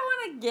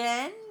that one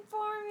again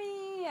for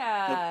me.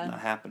 Nope, not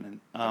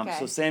happening. Okay.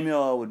 So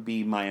Samuel would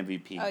be my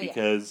MVP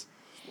because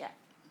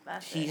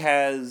he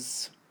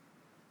has...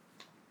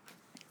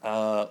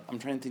 I'm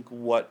trying to think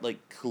what,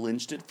 like,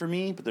 clinched it for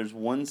me, but there's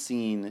one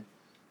scene,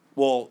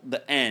 well,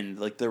 the end,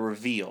 like, the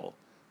reveal,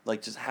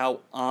 like, just how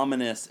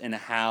ominous and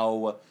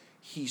how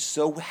he's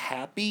so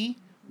happy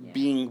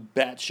being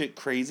batshit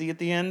crazy at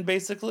the end,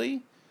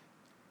 basically.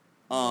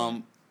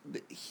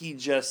 He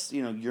just,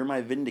 you know, you're my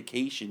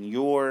vindication,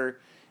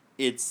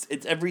 it's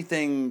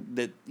everything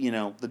that, you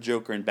know, the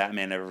Joker and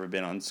Batman have ever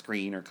been on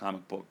screen or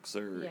comic books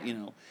or, you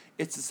know,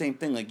 it's the same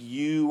thing, like,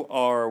 you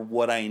are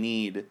what I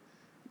need.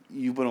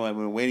 You've been what I've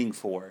been waiting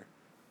for.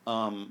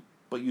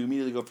 But you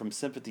immediately go from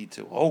sympathy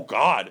to, oh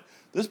God,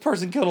 this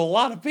person killed a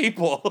lot of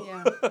people.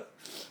 Yeah.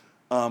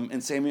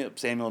 And Samuel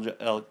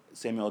L.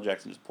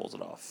 Jackson just pulls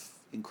it off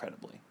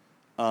incredibly.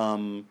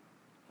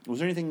 Was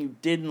there anything you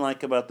didn't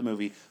like about the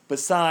movie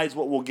besides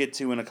what we'll get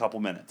to in a couple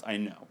minutes? I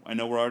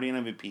know we're already in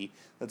MVP.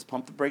 Let's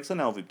pump the brakes on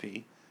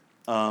LVP.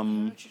 I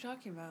know what you're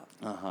talking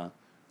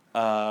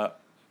about.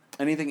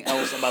 Anything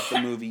else about the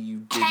movie you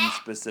didn't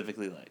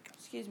specifically like?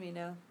 Excuse me,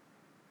 no.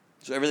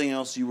 So everything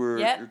else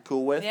you're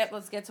cool with? Yep,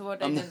 let's get to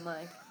what I didn't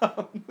like.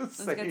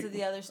 Let's get to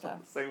the other stuff.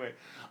 Same way.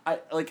 I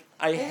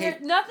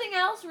hate... Nothing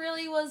else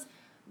really was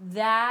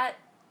that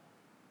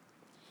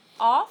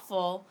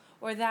awful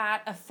or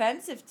that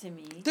offensive to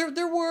me.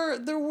 There were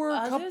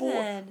a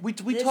couple... We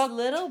this talked...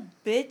 little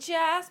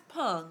bitch-ass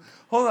punk.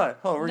 Hold on.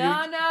 We're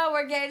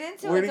getting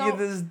into it. We're going to get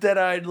this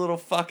dead-eyed little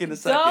fuck in a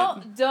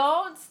second.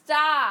 Don't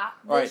stop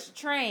this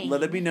train.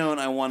 Let it be known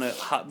I want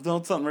to...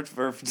 Don't sound Rich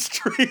reference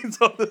trains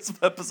on this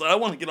episode. I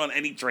want to get on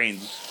any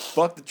trains.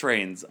 Fuck the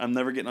trains. I'm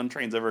never getting on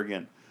trains ever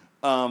again.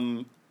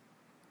 We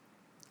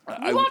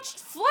watched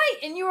Flight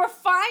and you were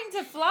fine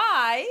to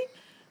fly.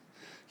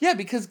 Yeah,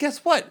 because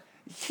guess what?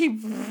 He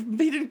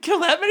didn't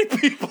kill that many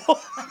people.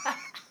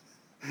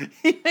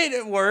 He made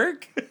it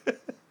work.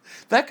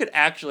 That could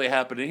actually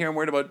happen in here. I'm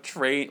worried about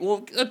train.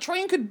 Well, a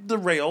train could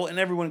derail and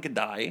everyone could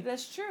die.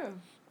 That's true.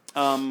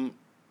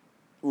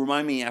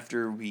 Remind me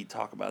after we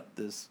talk about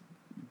this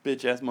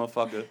bitch ass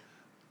motherfucker.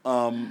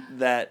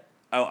 That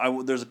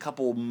there's a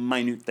couple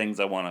minute things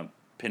I want to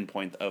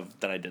pinpoint of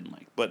that I didn't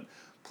like. But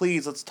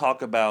please, let's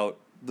talk about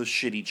the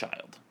shitty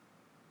child.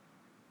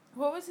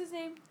 What was his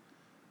name?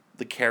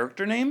 The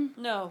character name?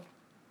 No.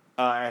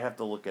 I have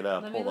to look it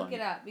up. Let me look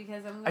it up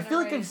because I'm. I feel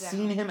like I've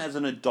seen him as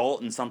an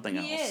adult in something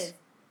else.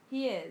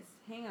 He is.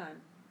 Hang on.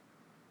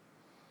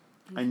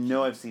 I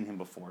know I've seen him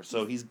before,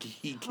 so he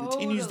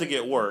continues to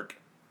get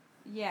work.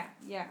 Yeah.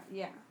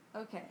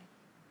 Okay.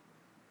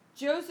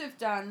 Joseph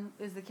Dunn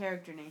is the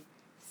character name.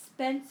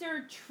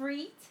 Spencer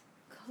Treat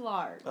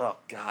Clark. Oh,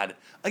 God.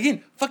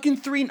 Again, fucking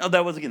three... Oh,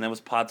 that was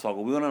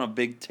Podswoggle. We went on a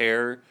big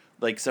tear,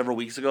 like, several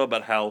weeks ago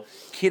about how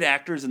kid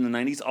actors in the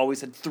 90s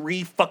always had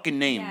 3 fucking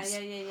names.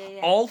 Yeah.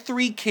 All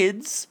 3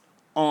 kids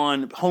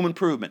on Home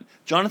Improvement.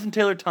 Jonathan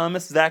Taylor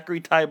Thomas,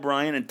 Zachary Ty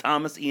Bryan, and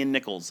Thomas Ian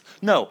Nichols.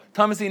 No,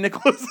 Thomas Ian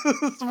Nichols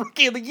is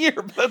Rookie of the Year,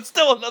 but that's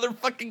still another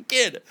fucking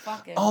kid.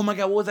 Fucking. Oh, my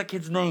God, what was that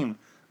kid's name?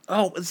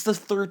 Oh, it's the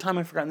 3rd time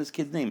I've forgotten this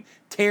kid's name.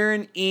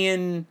 Taryn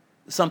Ian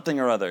something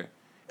or other.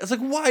 It's like,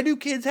 why do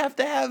kids have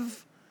to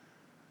have...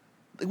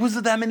 Was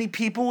it that many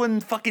people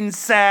in fucking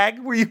SAG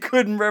where you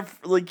couldn't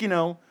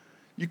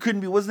you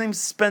couldn't be... What's his name?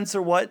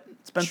 Spencer what?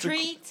 Spencer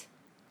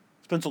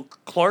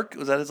Clark?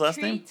 Was that his last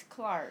name? Treat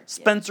Clark.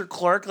 Spencer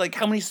Clark? Like,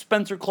 how many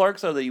Spencer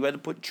Clarks are there? You had to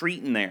put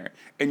treat in there.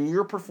 And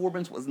your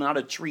performance was not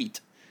a treat.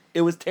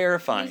 It was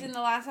terrifying. He's in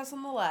The Last House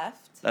on the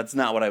Left. That's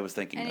not what I was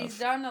thinking and of. And he's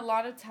done a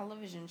lot of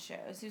television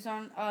shows. He was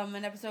on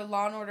an episode of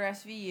Law & Order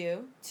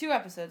SVU. 2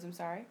 episodes, I'm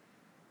sorry,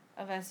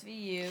 of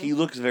SVU. He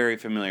looks very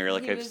familiar.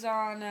 Like he was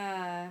on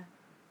Mad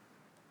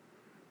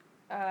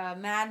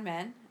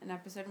Men, an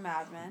episode of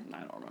Mad Men.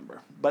 I don't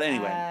remember. But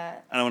anyway, I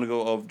don't want to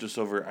go just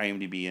over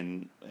IMDb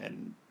and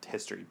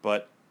history,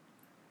 but...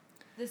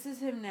 This is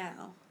him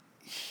now.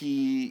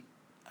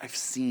 I've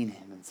seen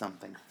him in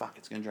something. Fuck,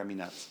 it's going to drive me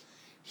nuts.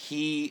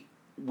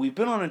 We've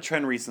been on a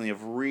trend recently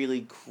of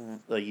really,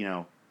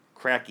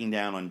 cracking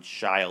down on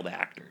child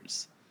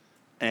actors.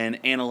 And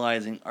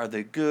analyzing, are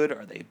they good,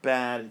 are they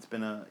bad? It's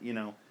been a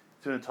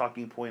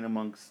talking point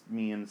amongst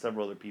me and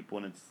several other people,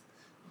 and it's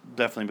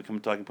definitely become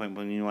a talking point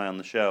when you and I on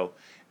the show.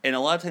 And a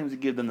lot of times we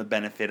give them the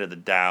benefit of the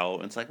doubt.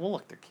 And it's like, well,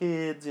 look, they're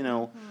kids,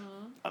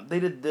 they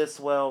did this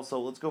well, so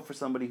let's go for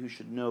somebody who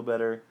should know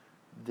better.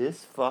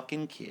 This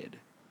fucking kid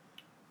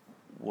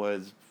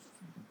was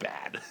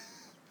bad.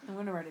 I'm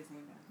going to write his name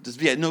down. He's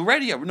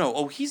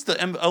the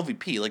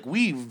LVP. Like,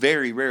 we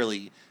very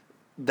rarely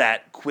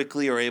that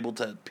quickly are able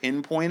to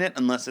pinpoint it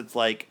unless it's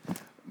like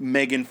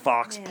Megan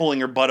Fox pulling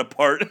her butt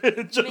apart,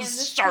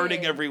 just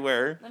sharding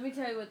everywhere. Let me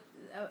tell you what...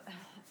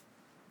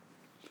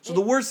 So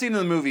the worst scene in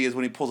the movie is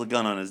when he pulls a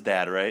gun on his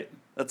dad, right?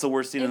 That's the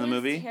worst scene in the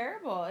movie? It was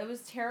terrible. It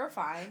was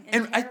terrifying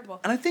and terrible.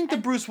 I think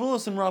that Bruce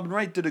Willis and Robin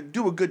Wright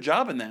do a good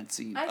job in that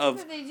scene. I think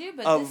that they do,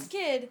 but this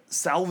kid...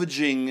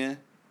 salvaging...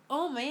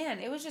 Oh, man.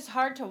 It was just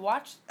hard to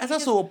watch. That's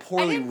also a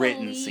poorly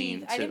written scene,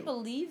 too. I didn't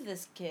believe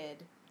this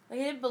kid. Like,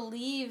 I didn't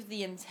believe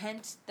the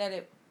intent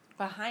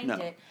behind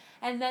it.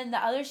 And then the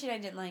other shit I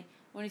didn't like,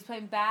 when he's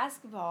playing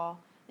basketball,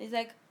 he's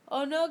like,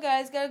 oh, no,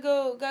 guys, gotta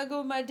go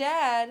with my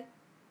dad.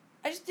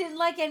 I just didn't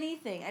like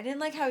anything. I didn't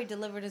like how he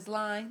delivered his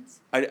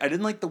lines. I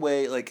didn't like the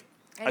way, I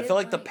felt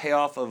like the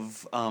payoff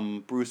of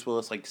Bruce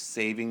Willis,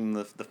 saving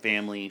the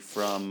family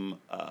from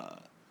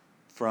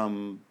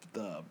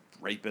the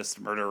rapist,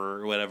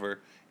 murderer, or whatever.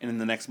 And then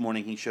the next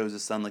morning he shows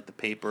his son, the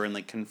paper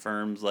and,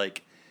 confirms,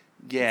 that's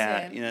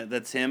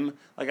him.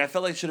 I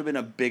felt like it should have been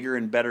a bigger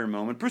and better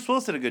moment. Bruce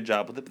Willis did a good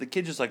job with it, but the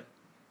kid just,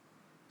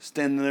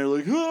 standing there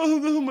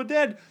oh, my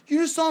dad. You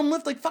just saw him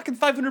lift, fucking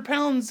 500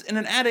 pounds in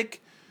an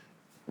attic.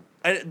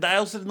 I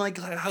also didn't like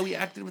how he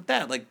acted with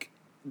that.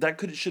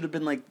 That should have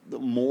been,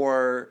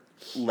 more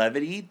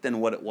levity than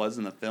what it was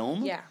in the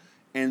film. Yeah.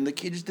 And the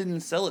kid just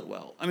didn't sell it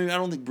well. I mean, I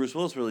don't think Bruce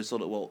Willis really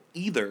sold it well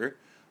either,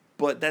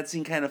 but that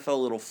scene kind of fell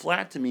a little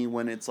flat to me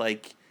when it's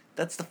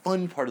that's the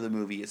fun part of the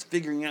movie, is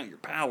figuring out your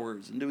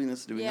powers and doing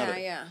this and doing other.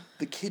 Yeah.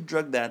 The kid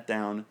drug that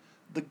down.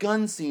 The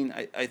gun scene,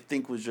 I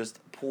think, was just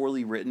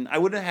poorly written. I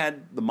would have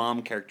had the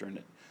mom character in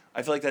it.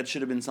 I feel like that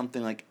should have been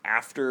something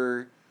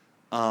after...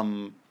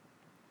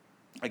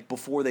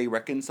 before they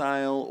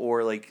reconcile,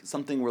 or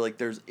something where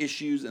there's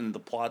issues and the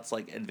plot's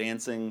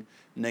advancing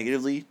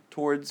negatively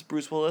towards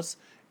Bruce Willis,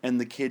 and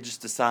the kid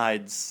just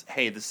decides,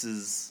 hey, this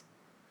is...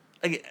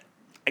 I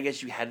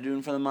guess you had to do it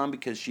in front of the mom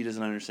because she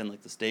doesn't understand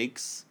the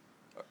stakes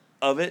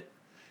of it.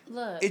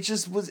 Look. It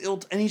just was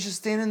ill, and he's just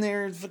standing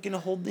there fucking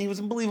holding... He was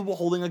unbelievable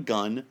holding a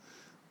gun.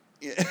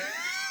 Yeah.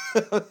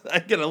 I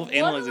gotta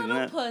analyze it. What a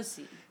little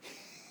pussy.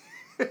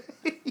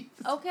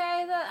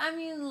 Okay,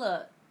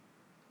 look.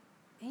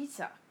 He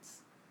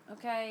sucks.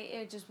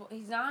 Okay,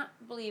 he's not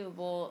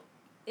believable.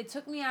 It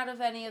took me out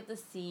of any of the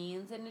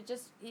scenes, and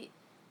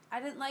I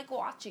didn't like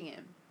watching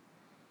him.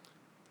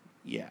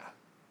 Yeah,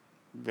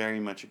 very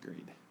much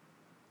agreed.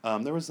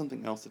 There was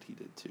something else that he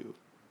did too.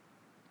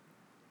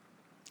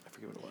 I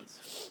forget what it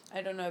was.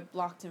 I don't know. I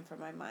blocked him from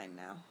my mind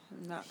now.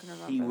 I'm not gonna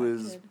remember. He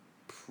was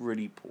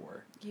pretty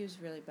poor. He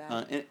was really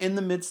bad. In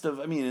the midst of,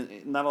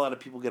 not a lot of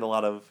people get a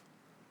lot of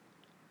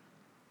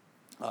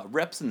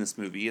reps in this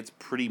movie. It's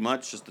pretty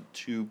much just a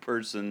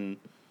 2-person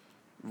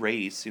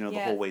race, the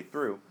whole way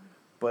through.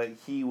 But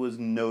he was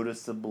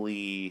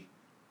noticeably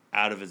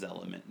out of his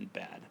element and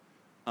bad.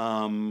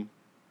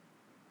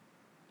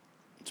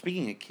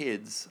 Speaking of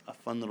kids, a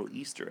fun little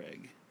Easter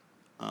egg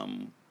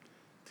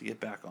to get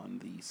back on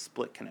the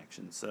split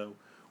connection. So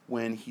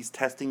when he's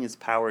testing his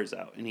powers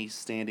out and he's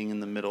standing in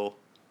the middle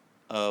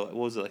what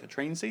was it, like a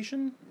train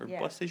station or Yeah.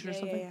 bus station or Yeah,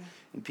 something? yeah.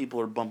 And people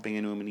are bumping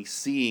into him, and he's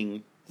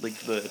seeing like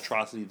the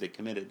atrocity they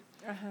committed.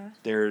 Uh-huh.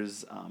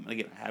 There's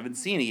again, I haven't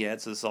seen it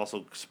yet, so this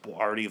also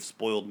already have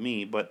spoiled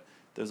me. But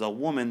there's a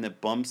woman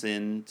that bumps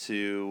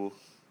into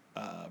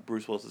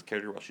Bruce Willis's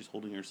character while she's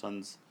holding her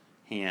son's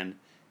hand,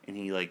 and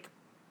he like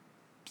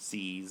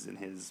sees in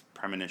his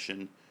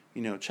premonition,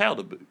 child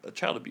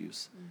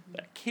abuse. Mm-hmm.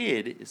 That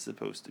kid is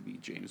supposed to be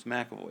James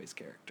McAvoy's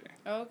character.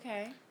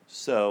 Okay.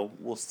 So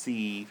we'll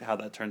see how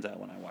that turns out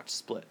when I watch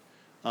Split.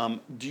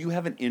 Do you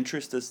have an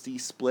interest to see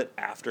Split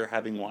after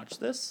having watched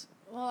this?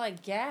 Well, I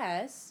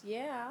guess,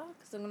 yeah,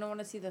 because I'm going to want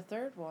to see the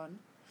third one.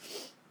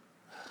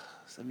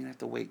 So, I have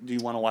to wait. Do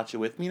you want to watch it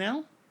with me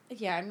now?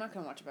 Yeah, I'm not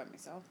going to watch it by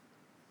myself.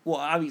 Well,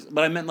 obviously,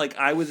 but I meant like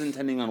I was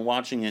intending on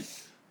watching it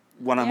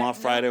when I'm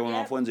off Friday, when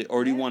I'm off Wednesday.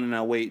 Or do you want to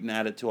now wait and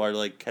add it to our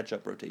like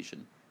catch-up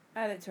rotation?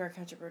 Add it to our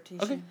catch-up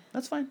rotation. Okay,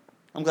 that's fine.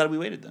 I'm glad we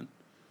waited then.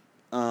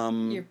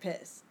 You're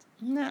pissed.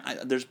 Nah,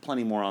 there's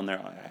plenty more on there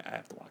I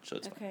have to watch, so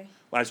it's fine. Okay.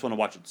 Well, I just want to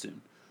watch it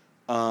soon.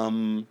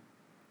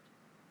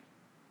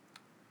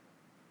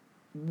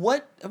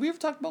 What have we ever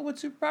talked about? What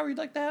superpower you'd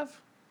like to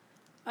have?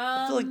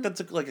 I feel like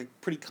that's a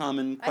pretty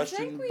common question,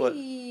 I think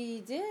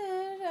we did.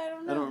 I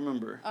don't know. I don't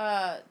remember.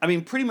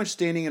 Pretty much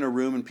standing in a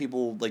room and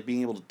people like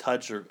being able to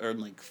touch or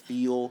like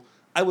feel.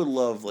 I would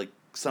love like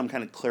some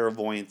kind of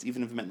clairvoyance,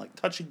 even if it meant like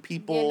touching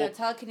people. Yeah, no,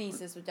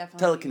 telekinesis would definitely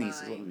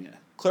Telekinesis, be mine. yeah.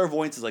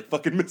 Clairvoyance is like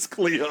fucking Miss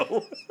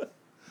Cleo.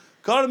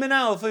 Caught him in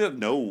Alpha.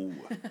 No.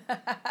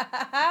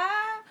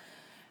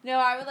 No,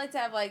 I would like to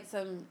have like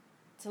some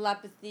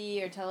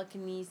telepathy or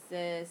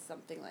telekinesis,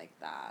 something like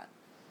that.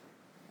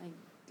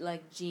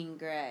 Like Jean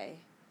Grey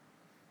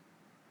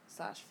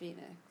 /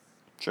 Phoenix.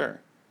 Sure.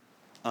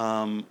 It's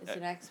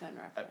an X-Men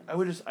reference. I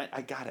would just,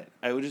 I got it.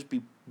 I would just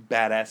be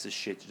badass as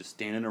shit to just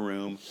stand in a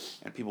room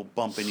and people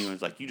bump into you and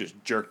it's like, you just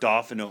jerked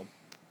off into a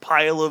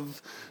pile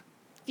of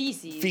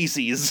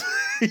feces.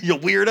 You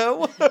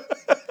weirdo.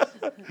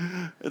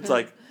 It's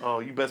like, oh,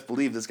 you best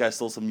believe this guy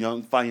stole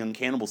some fine young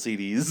cannibal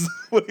CDs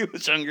when he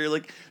was younger.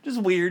 Like, just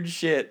weird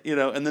shit,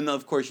 And then,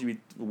 of course, you'd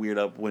be weird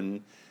up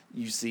when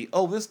you see,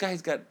 oh, this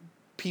guy's got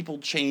people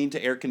chained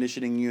to air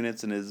conditioning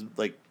units and is,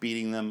 like,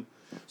 beating them.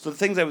 So the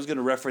things I was going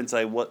to reference,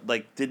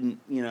 didn't,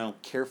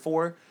 care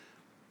for.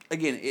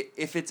 Again,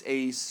 if it's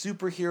a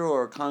superhero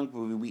or a comic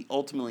movie, we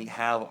ultimately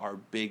have our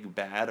big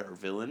bad, our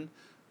villain.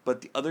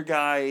 But the other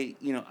guy,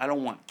 I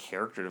don't want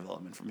character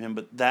development from him,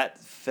 but that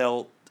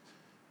felt...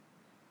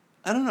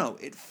 I don't know.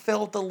 It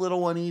felt a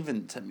little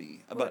uneven to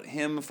me about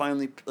him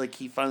finally, like,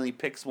 he finally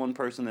picks one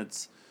person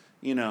that's,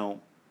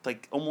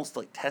 like, almost,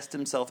 like, test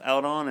himself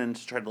out on and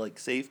to try to, like,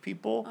 save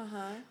people.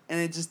 Uh-huh. And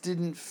it just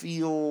didn't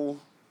feel...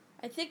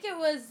 I think it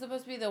was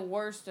supposed to be the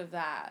worst of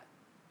that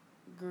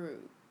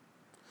group.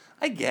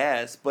 I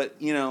guess, but,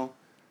 I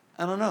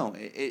don't know.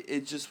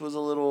 It just was a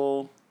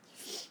little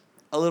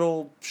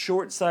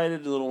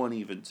short-sighted, a little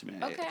uneven to me.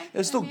 Okay. It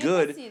was still I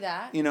good. can see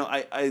that.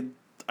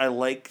 I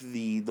like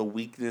the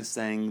weakness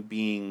thing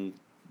being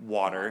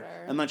water.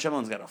 And Night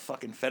Shyamalan's got a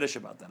fucking fetish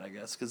about that, I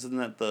guess. Because isn't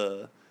that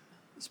the...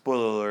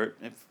 Spoiler alert,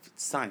 if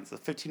it's Signs, a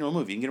 15-year-old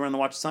movie. You can get around to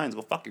watch Signs,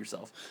 go fuck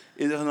yourself.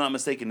 If I'm not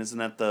mistaken, isn't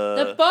that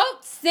The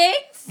boat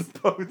sinks? The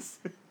boat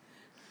sinks.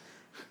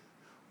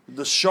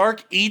 The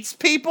shark eats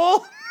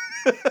people?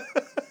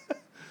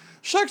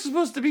 Sharks are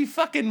supposed to be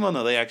fucking... Well,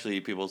 no, they actually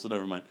eat people, so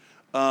never mind.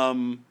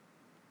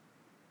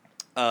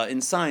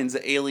 In Signs,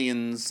 the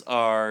aliens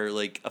are,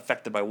 like,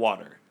 affected by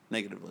water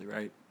negatively,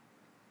 right?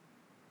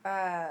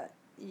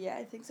 Yeah,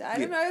 I think so. I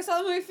don't know. I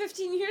saw the movie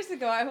 15 years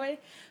ago.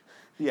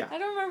 Yeah. I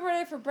don't remember what I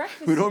had for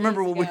breakfast. We don't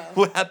remember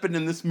what happened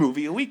in this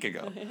movie a week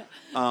ago.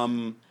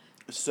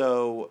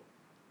 So,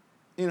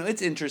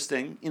 it's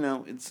interesting.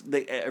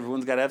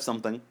 Everyone's got to have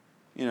something.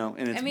 And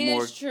it's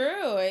more... it's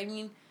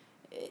true.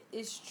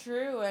 It's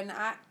true, and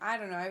I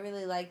don't know. I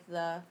really like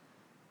the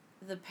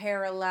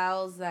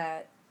parallels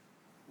that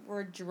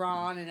were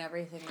drawn and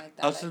everything like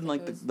that. I also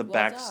like the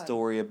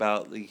backstory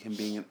about like, him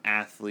being an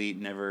athlete,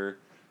 never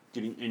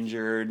getting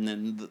injured, and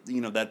then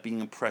that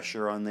being a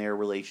pressure on their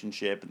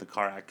relationship and the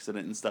car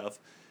accident and stuff.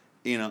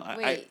 So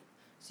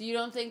you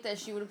don't think that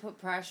she would have put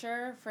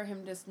pressure for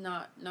him to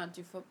not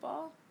do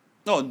football?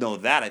 Oh no,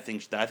 that I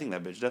think that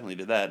bitch definitely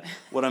did that.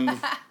 What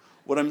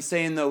I'm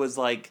saying though is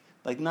like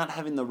not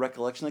having the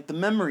recollection, like the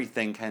memory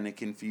thing kind of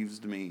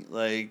confused me.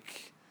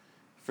 Like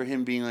for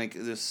him being like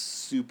this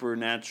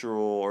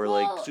supernatural or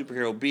like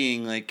superhero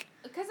being like.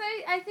 Because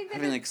I think that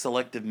having like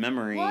selective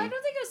memory. Well, I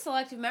don't think it was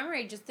selective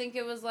memory. I just think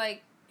it was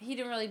like he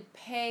didn't really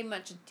pay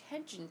much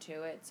attention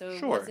to it, so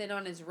it wasn't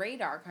on his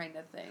radar, kind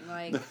of thing.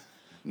 Like,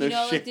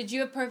 like, did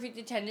you have perfect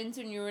attendance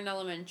when you were in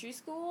elementary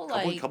school?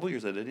 A couple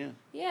years I did, yeah.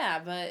 Yeah,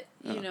 but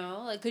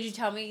like, could you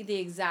tell me the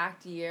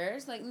exact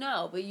years? Like,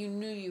 no, but you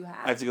knew you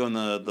had. I have to go in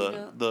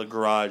the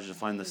garage to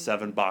find the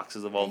 7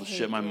 boxes of all the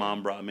shit my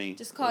mom brought me.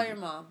 Just call your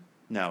mom.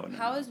 No.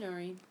 How is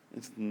Noreen?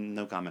 It's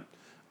no comment.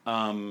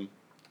 When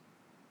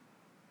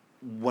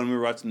we were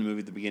watching the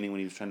movie at the beginning, when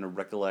he was trying to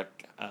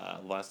recollect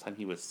last time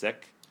he was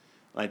sick,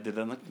 I'm like,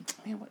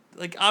 man, what?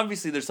 Like,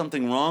 obviously there's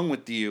something wrong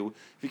with you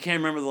if you can't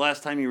remember the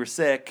last time you were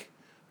sick.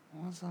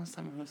 when was the last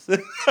time I was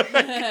sick? I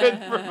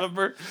couldn't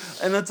remember.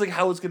 And that's like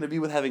how it's gonna be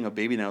with having a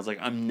baby now. It's like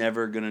I'm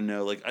never gonna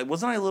know. Like,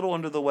 wasn't I a little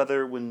under the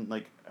weather when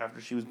like after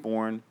she was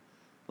born,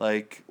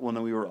 like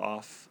when we were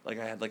off. Like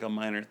I had like a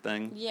minor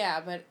thing.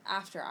 Yeah, but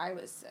after I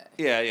was sick.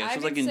 Yeah. So it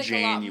was like in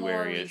January. I've been sick a lot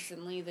more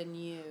recently than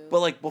you. But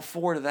like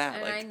before that,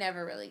 and like I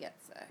never really get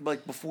sick.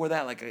 like before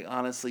that, like I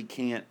honestly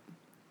can't.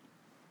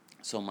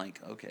 So I'm like,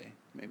 okay,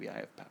 maybe I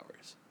have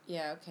powers.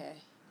 Yeah. Okay.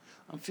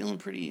 I'm feeling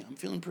pretty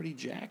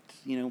jacked,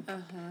 you know.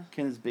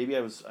 Uh-huh. Baby,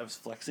 I was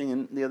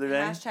flexing the other day.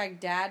 Hashtag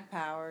dad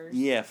powers.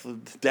 Yeah,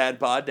 dad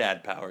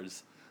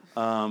powers.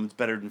 It's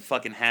better than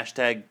fucking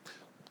hashtag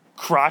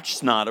crotch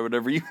snot or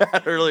whatever you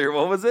had earlier.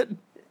 What was it?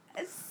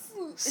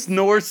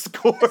 Snore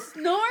scores.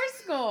 Snore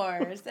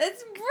scores.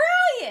 It's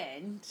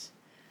brilliant.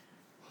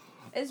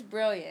 It's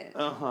brilliant.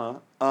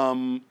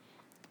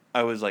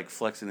 I was like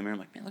flexing the mirror. I'm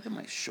like, man, look at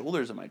my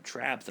shoulders and my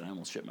traps, and I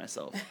almost shit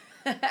myself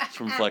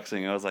from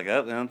flexing. I was like,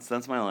 oh,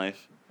 that's my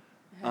life.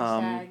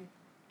 Hashtag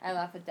I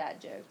laugh at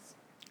dad jokes.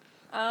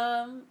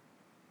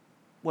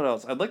 What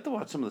else? I'd like to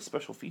watch some of the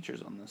special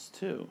features on this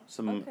too.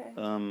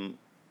 Some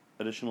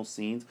additional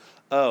scenes.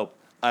 Oh,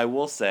 I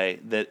will say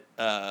that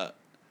a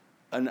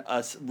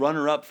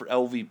runner-up for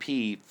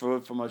LVP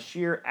from a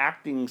sheer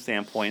acting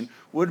standpoint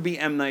would be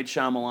M. Night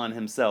Shyamalan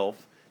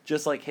himself.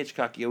 Just like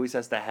Hitchcock, he always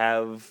has to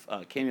have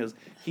cameos.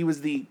 He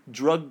was the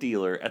drug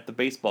dealer at the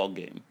baseball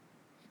game.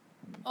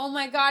 Oh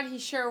my god, he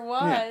sure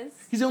was. Yeah.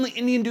 He's the only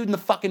Indian dude in the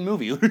fucking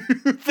movie. Who do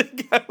you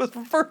think I was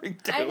referring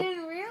to? I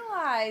didn't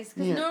realize,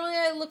 because normally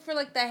I look for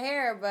like the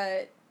hair,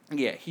 but...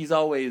 Yeah, he's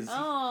always...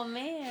 Oh,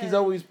 man. He's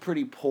always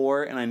pretty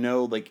poor, and I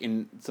know, like,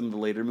 in some of the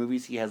later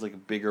movies, he has, like, a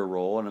bigger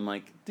role, and I'm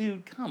like,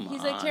 dude, come on.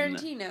 He's like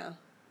Tarantino.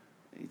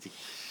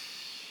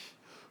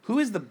 Who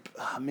is the...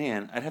 Oh,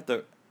 man, I'd have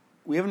to...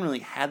 We haven't really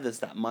had this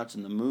that much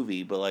in the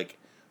movie, but, like,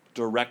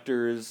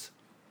 directors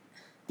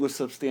with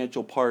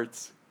substantial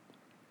parts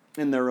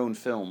in their own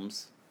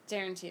films.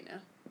 Tarantino.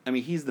 I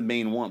mean, he's the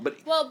main one, but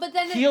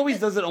then he always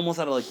does it almost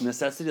out of, like,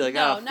 necessity, like,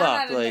 no, fuck. not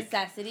out of like,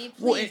 necessity, please.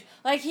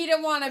 Well, like, he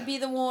didn't want to be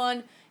the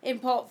one in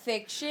Pulp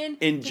Fiction.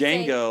 In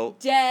Django.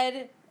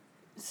 Dead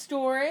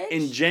storage.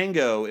 In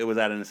Django, it was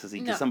out of necessity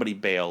because somebody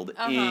bailed.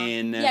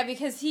 Yeah,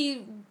 because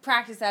he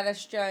practiced that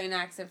Australian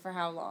accent for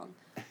how long?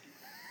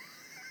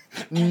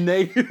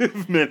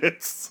 Negative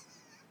minutes.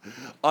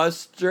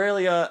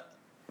 Australia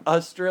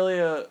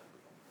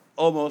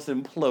almost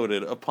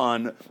imploded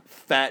upon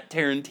Fat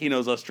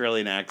Tarantino's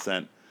Australian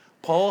accent.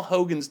 Paul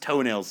Hogan's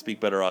toenails speak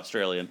better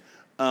Australian.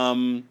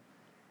 I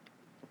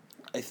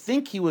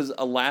think he was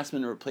a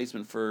last-minute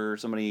replacement for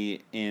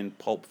somebody in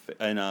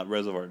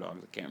Reservoir Dogs.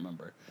 I can't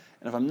remember.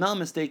 And if I'm not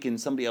mistaken,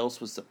 somebody else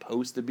was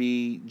supposed to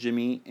be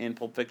Jimmy in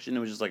Pulp Fiction. It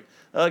was just like,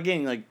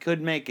 again, like,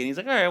 could make it. And he's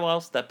like, all right, well,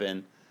 I'll step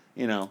in,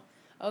 you know.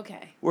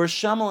 Okay. Whereas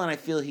Shyamalan, I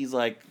feel he's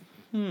like,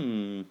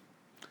 I'm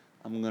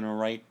going to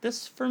write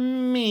this for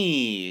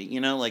me. You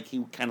know, like,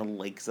 he kind of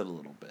likes it a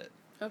little bit.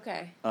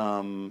 Okay.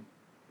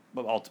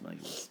 But ultimately,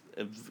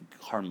 it was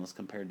harmless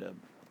compared to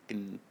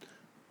fucking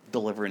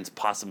Deliverance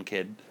Possum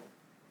Kid.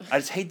 I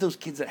just hate those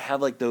kids that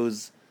have, like,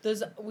 those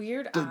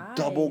weird the eyes.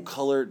 double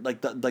colored,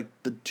 like the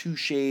two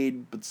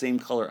shade but same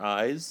color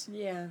eyes.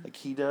 Yeah. Like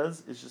he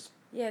does. It's just.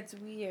 Yeah, it's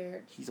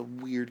weird. He's a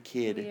weird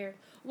kid. Weird.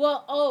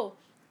 Well,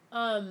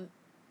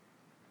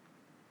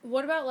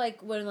 what about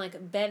like when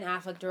like Ben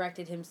Affleck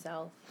directed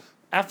himself?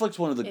 Affleck's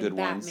one of the good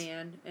Batman, ones.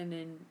 Batman and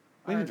then.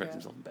 He didn't direct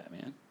himself in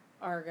Batman.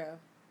 Argo.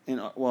 In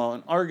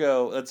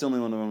Argo, that's the only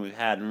one we've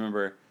had.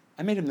 Remember,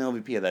 I made him the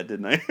LVP of that,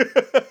 didn't I?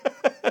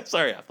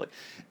 Sorry, Affleck.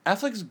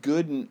 Affleck's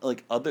good in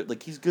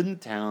he's good in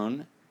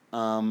Town.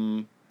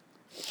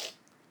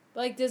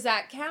 Like, does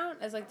that count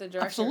as like the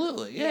director?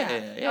 Absolutely,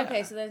 yeah.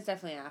 Okay, so then it's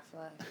definitely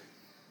Affleck.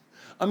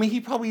 I mean,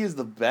 he probably is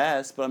the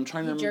best, but I'm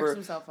trying to remember. Jerks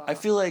himself off. I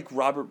feel like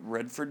Robert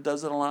Redford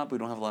does it a lot, but we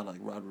don't have a lot of like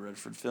Robert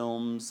Redford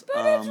films.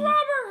 But it's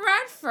Robert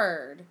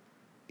Redford.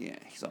 Yeah,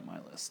 he's on my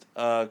list.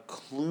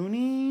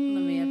 Clooney.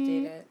 Let me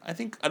update it. I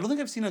don't think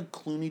I've seen a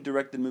Clooney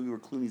directed movie where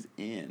Clooney's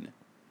in.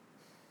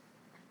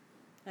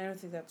 I don't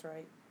think that's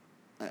right.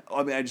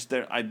 I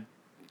mean, I'm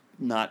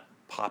not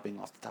popping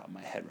off the top of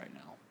my head right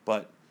now,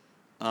 but.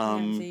 So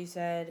you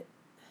said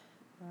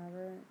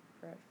Robert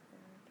Redford.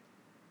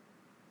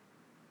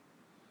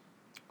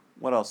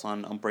 What else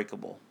on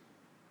Unbreakable?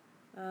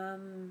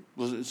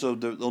 So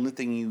the only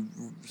thing you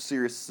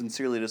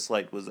sincerely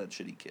disliked was that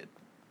shitty kid.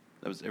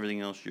 That was everything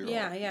else.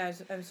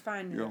 I was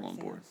fine. You're all on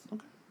board.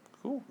 Okay,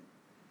 cool.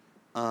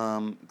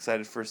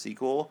 Excited for a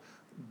sequel.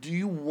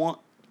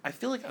 I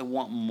feel like I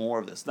want more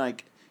of this.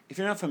 Like, if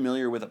you're not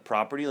familiar with a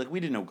property, like we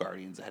didn't know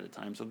Guardians ahead of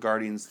time, so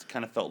Guardians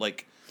kind of felt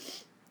like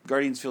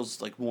Guardians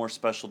feels like more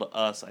special to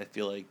us. I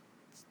feel like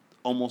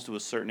almost to a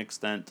certain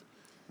extent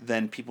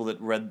than people that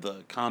read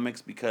the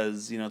comics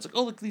because it's like,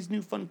 oh, look at these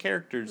new fun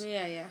characters.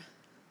 Yeah.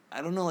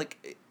 I don't know,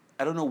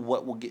 I don't know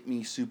what will get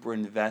me super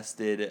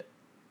invested,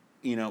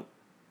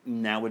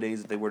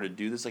 nowadays if they were to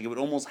do this. Like, it would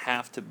almost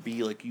have to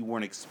be like you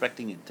weren't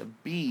expecting it to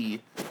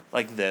be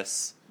like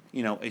this, a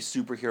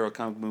superhero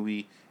comic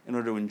movie in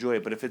order to enjoy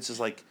it. But if it's just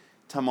like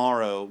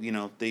tomorrow,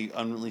 they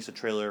unrelease a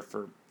trailer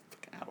for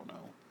I don't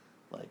know,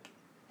 like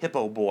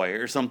Hippo Boy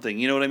or something.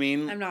 You know what I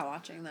mean? I'm not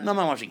watching that. No, I'm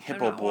not watching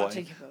Hippo I'm not Boy.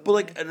 watching Hippo But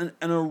like Boy.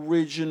 an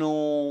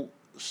original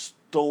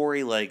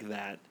story like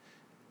that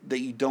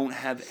you don't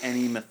have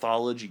any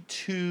mythology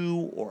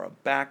to or a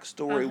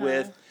backstory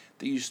with,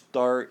 that you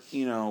start,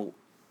 you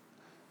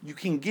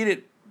can get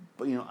it,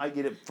 but I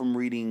get it from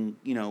reading,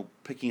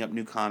 picking up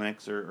new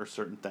comics or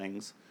certain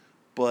things,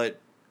 but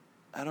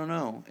I don't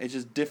know, it's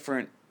just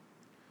different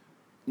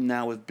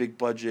now with big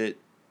budget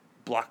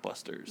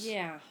blockbusters.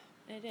 Yeah,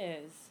 it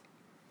is.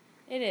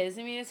 It is.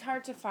 I mean, it's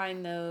hard to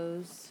find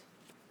those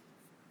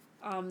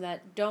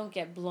that don't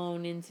get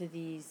blown into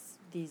these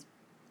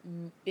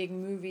big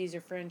movies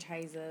or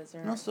franchises.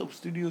 Or And also,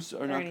 studios are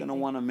not going to anything.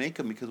 want to make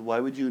them, because why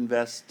would you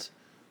invest,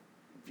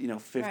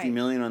 $50 Right.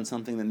 million on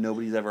something that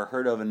nobody's ever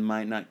heard of and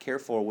might not care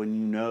for, when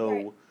you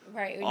know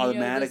right. When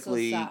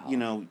automatically, you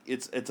know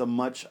this will sell. it's a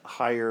much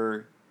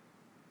higher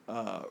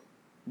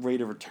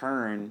rate of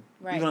return,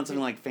 Right. even on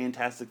something like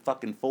Fantastic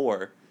fucking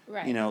Four.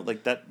 Right.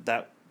 Like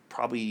that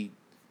probably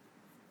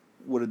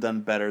would have done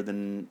better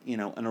than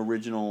an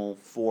original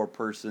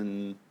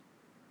 4-person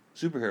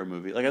superhero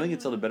movie. Like, I think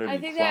it still did better I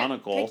than think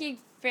Chronicle. that picking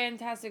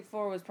Fantastic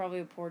Four was probably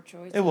a poor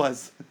choice. It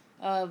was.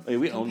 Of Hey,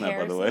 we own that,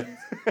 by the way.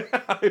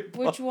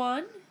 Which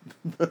one?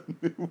 The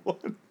new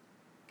one.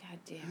 God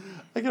damn it.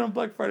 I got on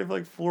Black Friday for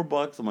like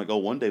 $4. I'm like, oh,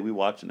 one day we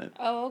watching it.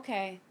 Oh,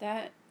 okay.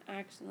 That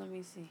actually, let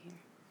me see here.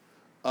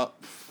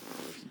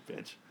 You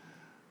bitch.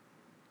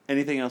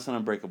 Anything else on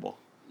Unbreakable?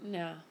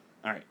 No.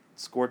 All right,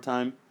 score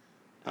time.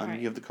 All right.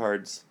 You have the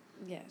cards.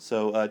 Yes.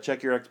 So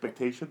check your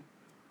expectation.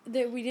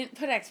 We didn't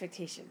put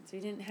expectations. We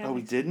didn't have. Oh,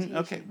 we didn't?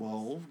 Okay, expectations.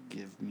 well,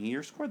 give me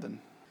your score then.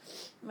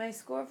 My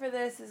score for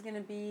this is going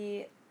to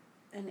be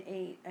an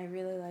 8. I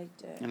really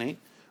liked it. An 8.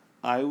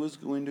 I was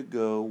going to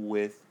go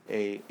with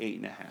a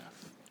 8.5.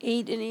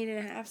 8 and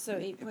 8.5, so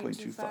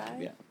 8.25.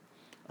 8.25, yeah.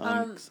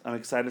 I'm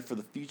excited for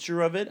the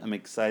future of it. I'm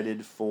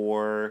excited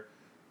for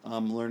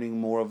learning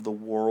more of the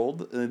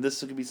world. This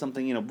could be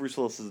something, Bruce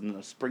Willis isn't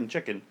a spring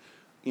chicken,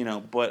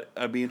 but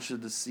I'd be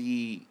interested to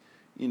see,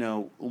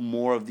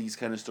 more of these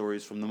kind of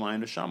stories from the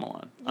mind of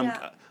Shyamalan.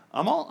 Yeah.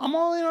 I'm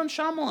all in on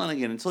Shyamalan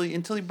again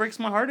until he breaks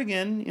my heart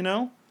again,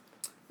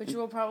 Which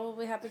will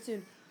probably happen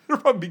soon. It'll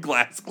probably be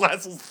Glass.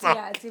 Glass will suck.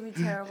 Yeah, it's going to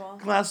be terrible.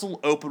 Glass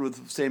will open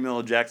with Samuel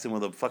L. Jackson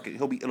with a fucking...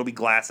 It'll be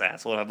Glass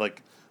Ass. He'll have,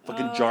 like,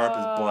 fucking jar up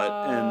his butt.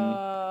 And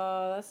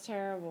Oh, that's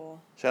terrible.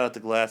 shout out to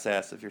Glass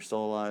Ass if you're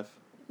still alive.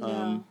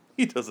 No.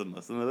 He doesn't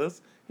listen to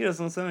this. He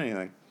doesn't listen to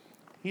anything.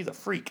 He's a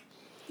freak.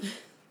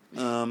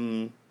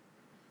 Alrighty,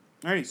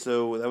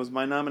 so that was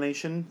my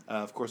nomination.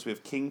 Of course, we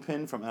have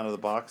Kingpin from Out of the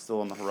Box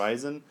still on the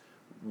horizon.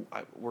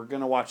 We're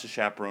going to watch The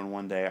Chaperone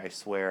one day, I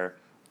swear.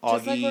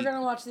 Just like we're going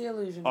to watch The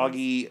Illusionist.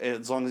 Augie,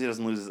 as long as he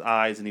doesn't lose his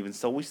eyes, and even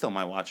still, we still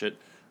might watch it.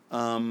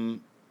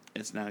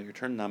 It's now your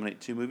turn to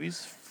nominate 2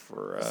 movies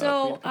for.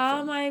 So,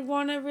 I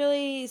want to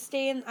really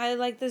stay in. I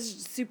like this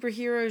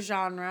superhero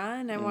genre,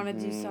 and I want to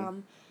do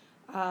some.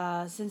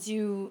 Since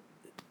you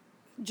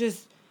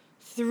just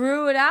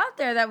threw it out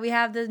there that we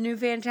have the new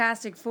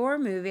Fantastic Four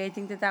movie, I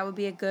think that would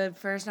be a good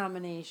first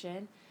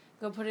nomination.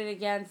 Go put it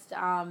against.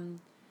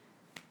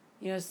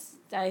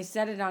 I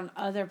said it on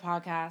other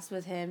podcasts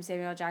with him.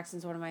 Samuel L.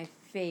 Jackson's one of my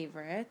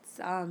favorites.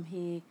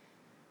 He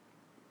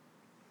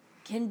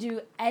can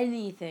do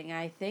anything,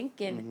 I think.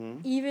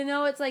 And even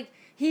though it's like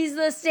he's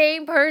the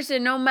same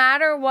person, no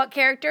matter what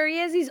character he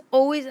is, he's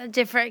always a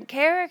different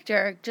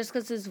character just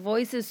because his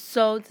voice is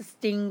so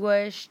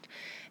distinguished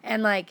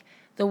and like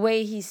the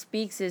way he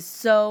speaks is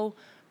so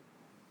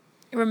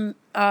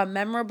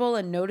memorable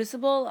and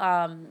noticeable.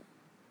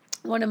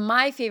 One of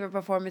my favorite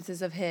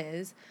performances of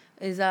his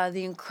is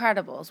The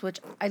Incredibles,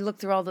 which I looked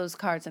through all those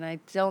cards and I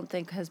don't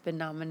think has been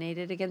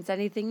nominated against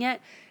anything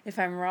yet. If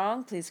I'm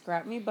wrong, please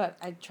correct me, but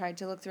I tried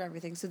to look through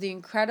everything. So The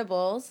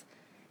Incredibles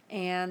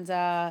and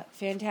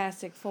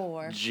Fantastic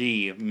Four.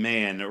 Gee,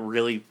 man,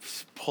 really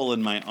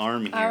pulling my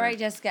arm here. All right,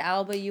 Jessica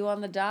Alba, you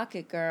on the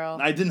docket, girl.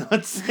 I did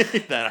not say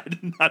that. I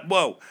did not.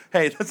 Whoa.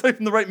 Hey, that's not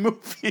even the right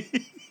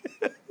movie.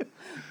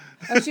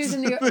 Oh, she was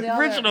in the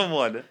original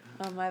other. one.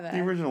 Oh, my bad. The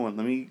original one.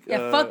 Let me.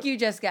 Yeah, fuck you,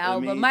 Jessica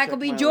Alba. me Michael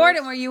check B. my Jordan,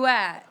 list. where you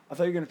at? I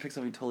thought you were going to pick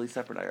something totally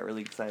separate. I got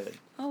really excited.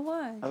 Oh,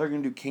 what? I thought you were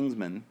going to do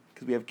Kingsman,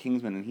 because we have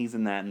Kingsman, and he's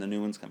in that, and the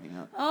new one's coming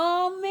out.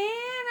 Oh, man,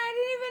 I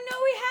didn't even know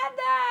we had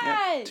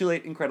that. Yeah, too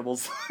late,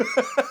 Incredibles.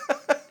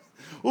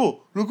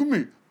 Oh, look at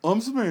me.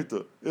 I'm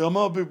Samantha. I'm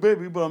not a big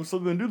baby, but I'm still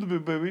going to do the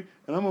big baby,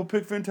 and I'm going to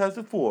pick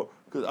Fantastic Four,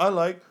 because I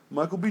like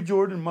Michael B.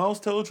 Jordan and Miles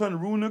Teller trying to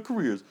ruin their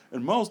careers.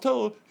 And Miles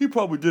Teller, he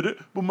probably did it,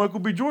 but Michael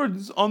B.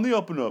 Jordan's on the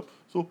up and up.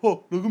 So,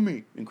 oh, look at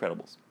me.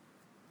 Incredibles.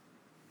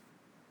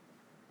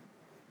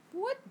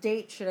 What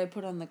date should I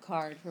put on the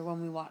card for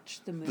when we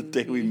watch the movie?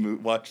 The day we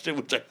watched it,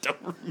 which I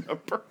don't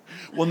remember.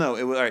 Well, no,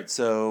 it was all right.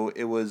 So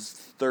it was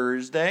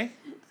Thursday.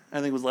 I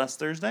think it was last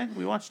Thursday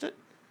we watched it.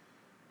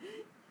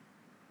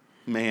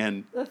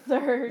 Man, The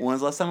 3rd. when was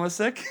the last time I was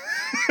sick?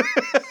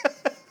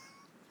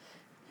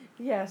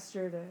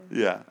 Yesterday.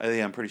 Yeah,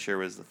 I'm pretty sure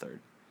it was the 3rd.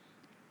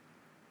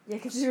 Yeah,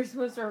 because you were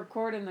supposed to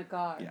record in the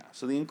car. Yeah.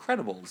 So The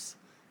Incredibles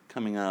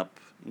coming up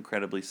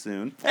incredibly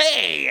soon.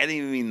 Hey, I didn't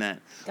even mean that.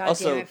 God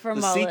Also, damn it, for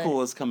the mullet.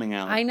 sequel is coming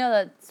out. I know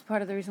that's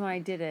part of the reason why I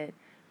did it.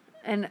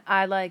 And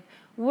I like,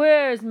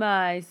 where's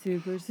my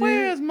super suit?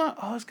 Where's my...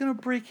 Oh, it's going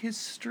to break his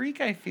streak,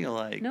 I feel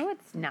like. No,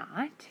 it's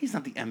not. He's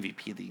not the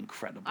MVP of The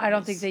Incredibles. I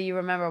don't think that you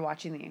remember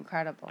watching The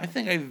Incredibles. I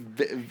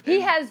think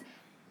He has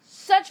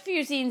such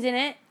few scenes in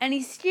it, and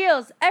he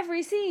steals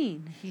every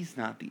scene. He's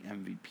not the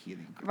MVP of The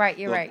Incredibles. Right,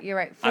 you're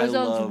right.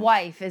 Frozone's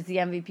wife is the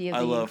MVP of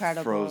The Incredibles. I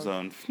love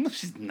Frozone. No,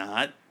 she's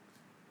not.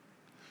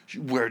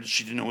 Where did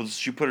she know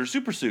she put her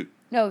super suit?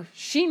 No,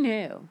 she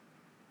knew.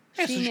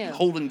 Yeah, She so knew. she's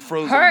holding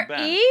Frozone Her back.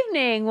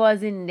 evening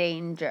was in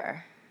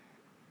danger.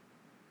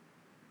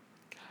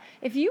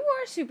 If you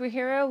were a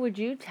superhero, would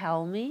you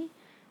tell me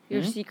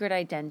your secret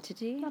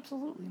identity?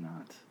 Absolutely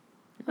not.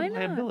 Why You're a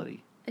not?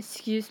 liability.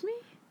 Excuse me?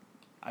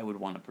 I would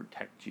want to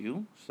protect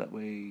you, so that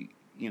way,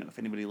 if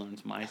anybody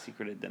learns my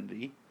secret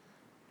identity,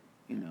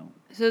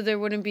 So there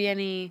wouldn't be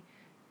any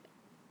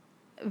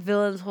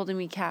villains holding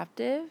me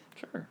captive?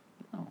 Sure,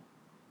 no.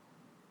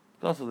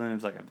 But also, then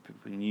it's like I have to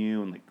pick between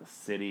you and like the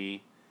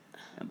city,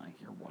 and like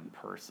you're one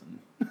person.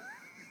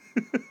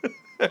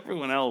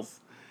 Everyone else,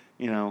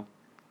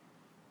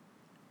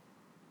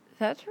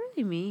 That's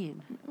really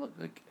mean. Look,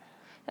 like,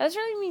 That's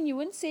really mean. You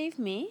wouldn't save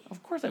me.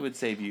 of course I would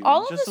save you.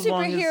 All of just the as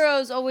long as-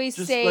 superheroes always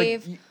just,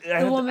 save like,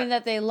 the woman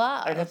that they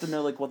love. I'd have to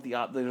know like what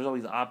there's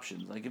always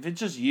options. Like if it's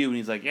just you and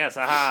he's like, yes,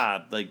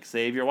 aha, like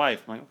save your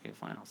wife. I'm like, okay,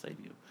 fine, I'll save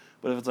you.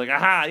 But if it's like,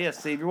 aha, yes,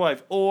 save your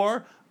wife,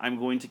 or I'm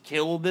going to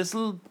kill this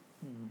little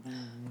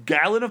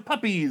gallon of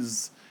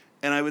puppies,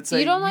 and I would say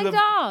You don't like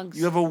dogs.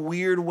 You have a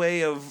weird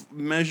way of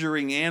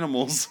measuring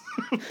animals,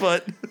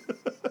 but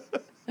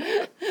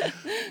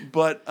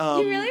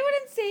You really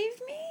wouldn't save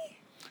me?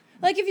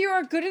 Like, if you were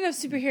a good enough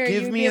superhero,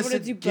 you would be able to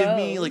do both. Give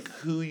me, like,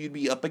 who you'd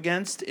be up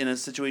against in a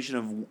situation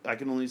of, I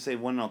can only say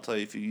one, and I'll tell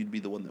you if you'd be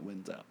the one that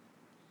wins out.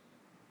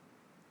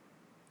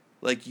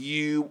 Like,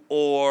 you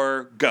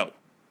or go.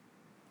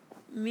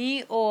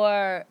 Me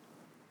or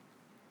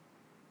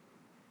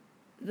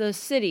the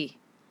city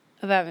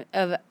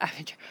of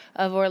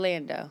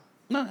Orlando.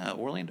 No,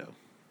 Orlando.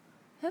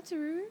 That's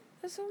rude.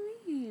 That's so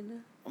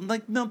mean.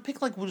 Like, no,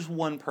 pick, like, just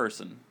one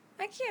person.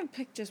 I can't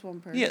pick just one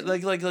person. Yeah,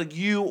 like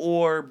you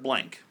or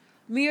blank.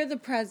 Me or the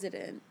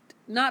president.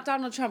 Not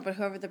Donald Trump, but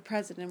whoever the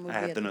president would be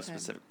I have at to the know time.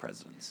 specific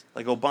presidents.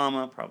 Like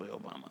Obama, probably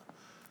Obama.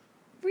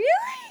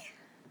 Really?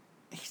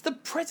 He's the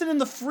president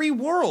of the free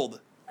world.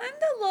 I'm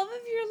the love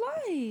of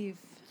your life.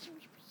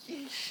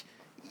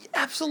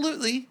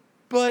 Absolutely,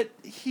 but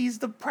he's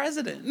the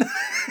president.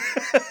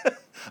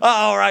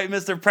 All right,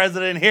 Mr.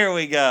 President, here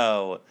we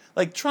go.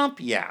 Like Trump,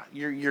 yeah,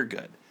 you're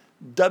good.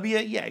 W,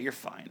 yeah, you're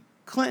fine.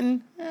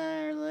 Clinton,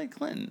 like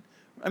Clinton.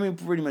 I mean,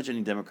 pretty much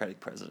any Democratic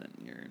president,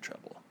 you're in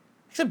trouble.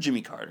 Except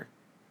Jimmy Carter.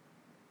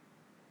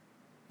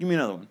 Give me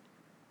another one.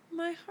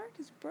 My heart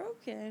is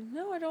broken.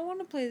 No, I don't want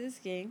to play this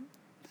game.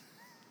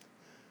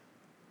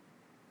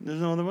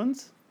 There's no other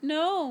ones?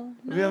 No.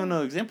 If you have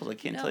no examples, I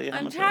can't tell you how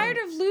I'm much. tired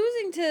of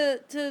losing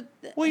to.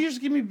 Well, you're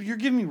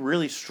giving me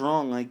really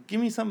strong. Like, give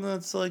me something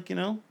that's like,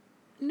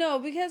 No,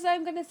 because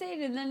I'm gonna say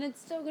it, and then it's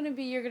still gonna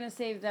be you're gonna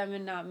save them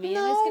and not me, and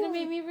it's No. gonna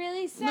make me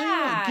really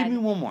sad. No, give me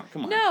one more.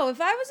 Come on. No,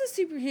 if I was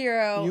a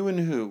superhero. You and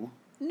who?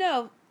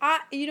 No,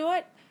 You know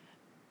what?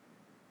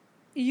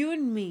 You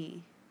and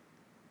me.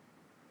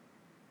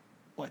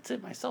 Well, I'd say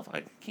myself.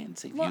 I can't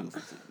save Well- you. If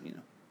it's,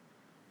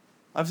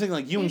 I was thinking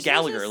like you You're and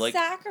Gallagher. supposed to Like,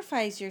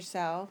 sacrifice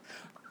yourself.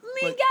 Me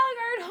and Like-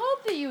 Gallagher, I'd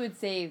hope that you would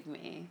save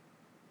me.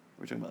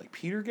 we're talking about like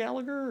Peter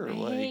Gallagher or I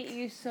like. hate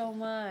you so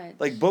much.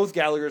 Like both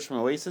Gallaghers from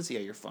Oasis, yeah,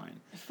 you're fine.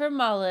 For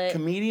Mullet.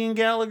 Comedian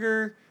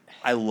Gallagher,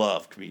 I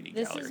love comedian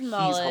This Gallagher. is He's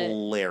Mullet.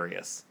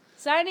 hilarious.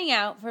 Signing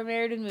out for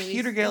Married with Movies.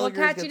 Peter Gallagher,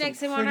 We'll catch you next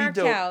time on our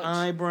couch.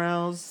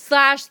 Eyebrows.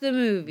 / the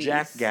movies.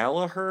 Jack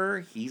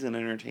Gallagher, he's an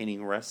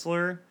entertaining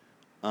wrestler.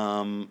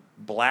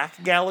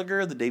 Black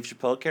Gallagher, the Dave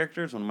Chappelle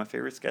character, is one of my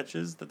favorite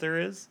sketches that there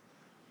is.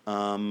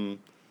 I'm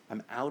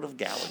out of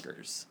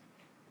Gallaghers.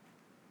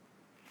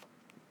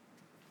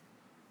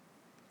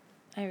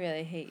 I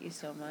really hate you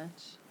so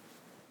much.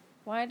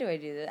 Why do I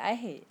do this? I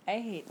hate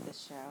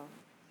this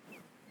show.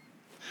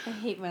 I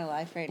hate my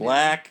life right now.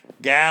 Black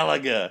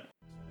Gallagher.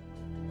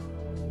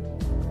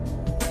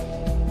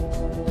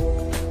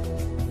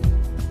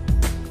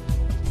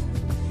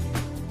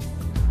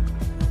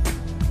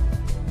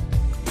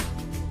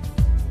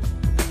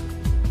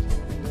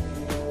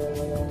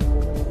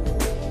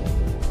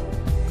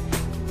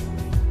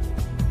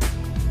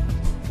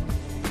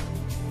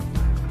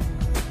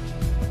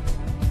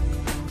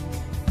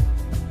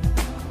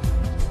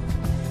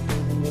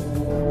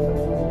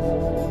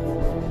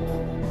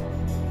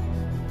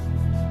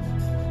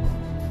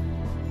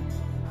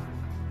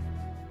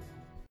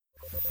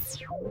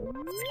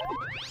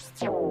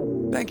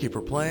 Thank you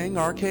for playing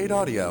Arcade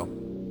Audio.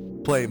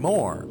 Play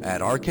more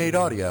at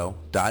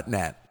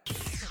arcadeaudio.net.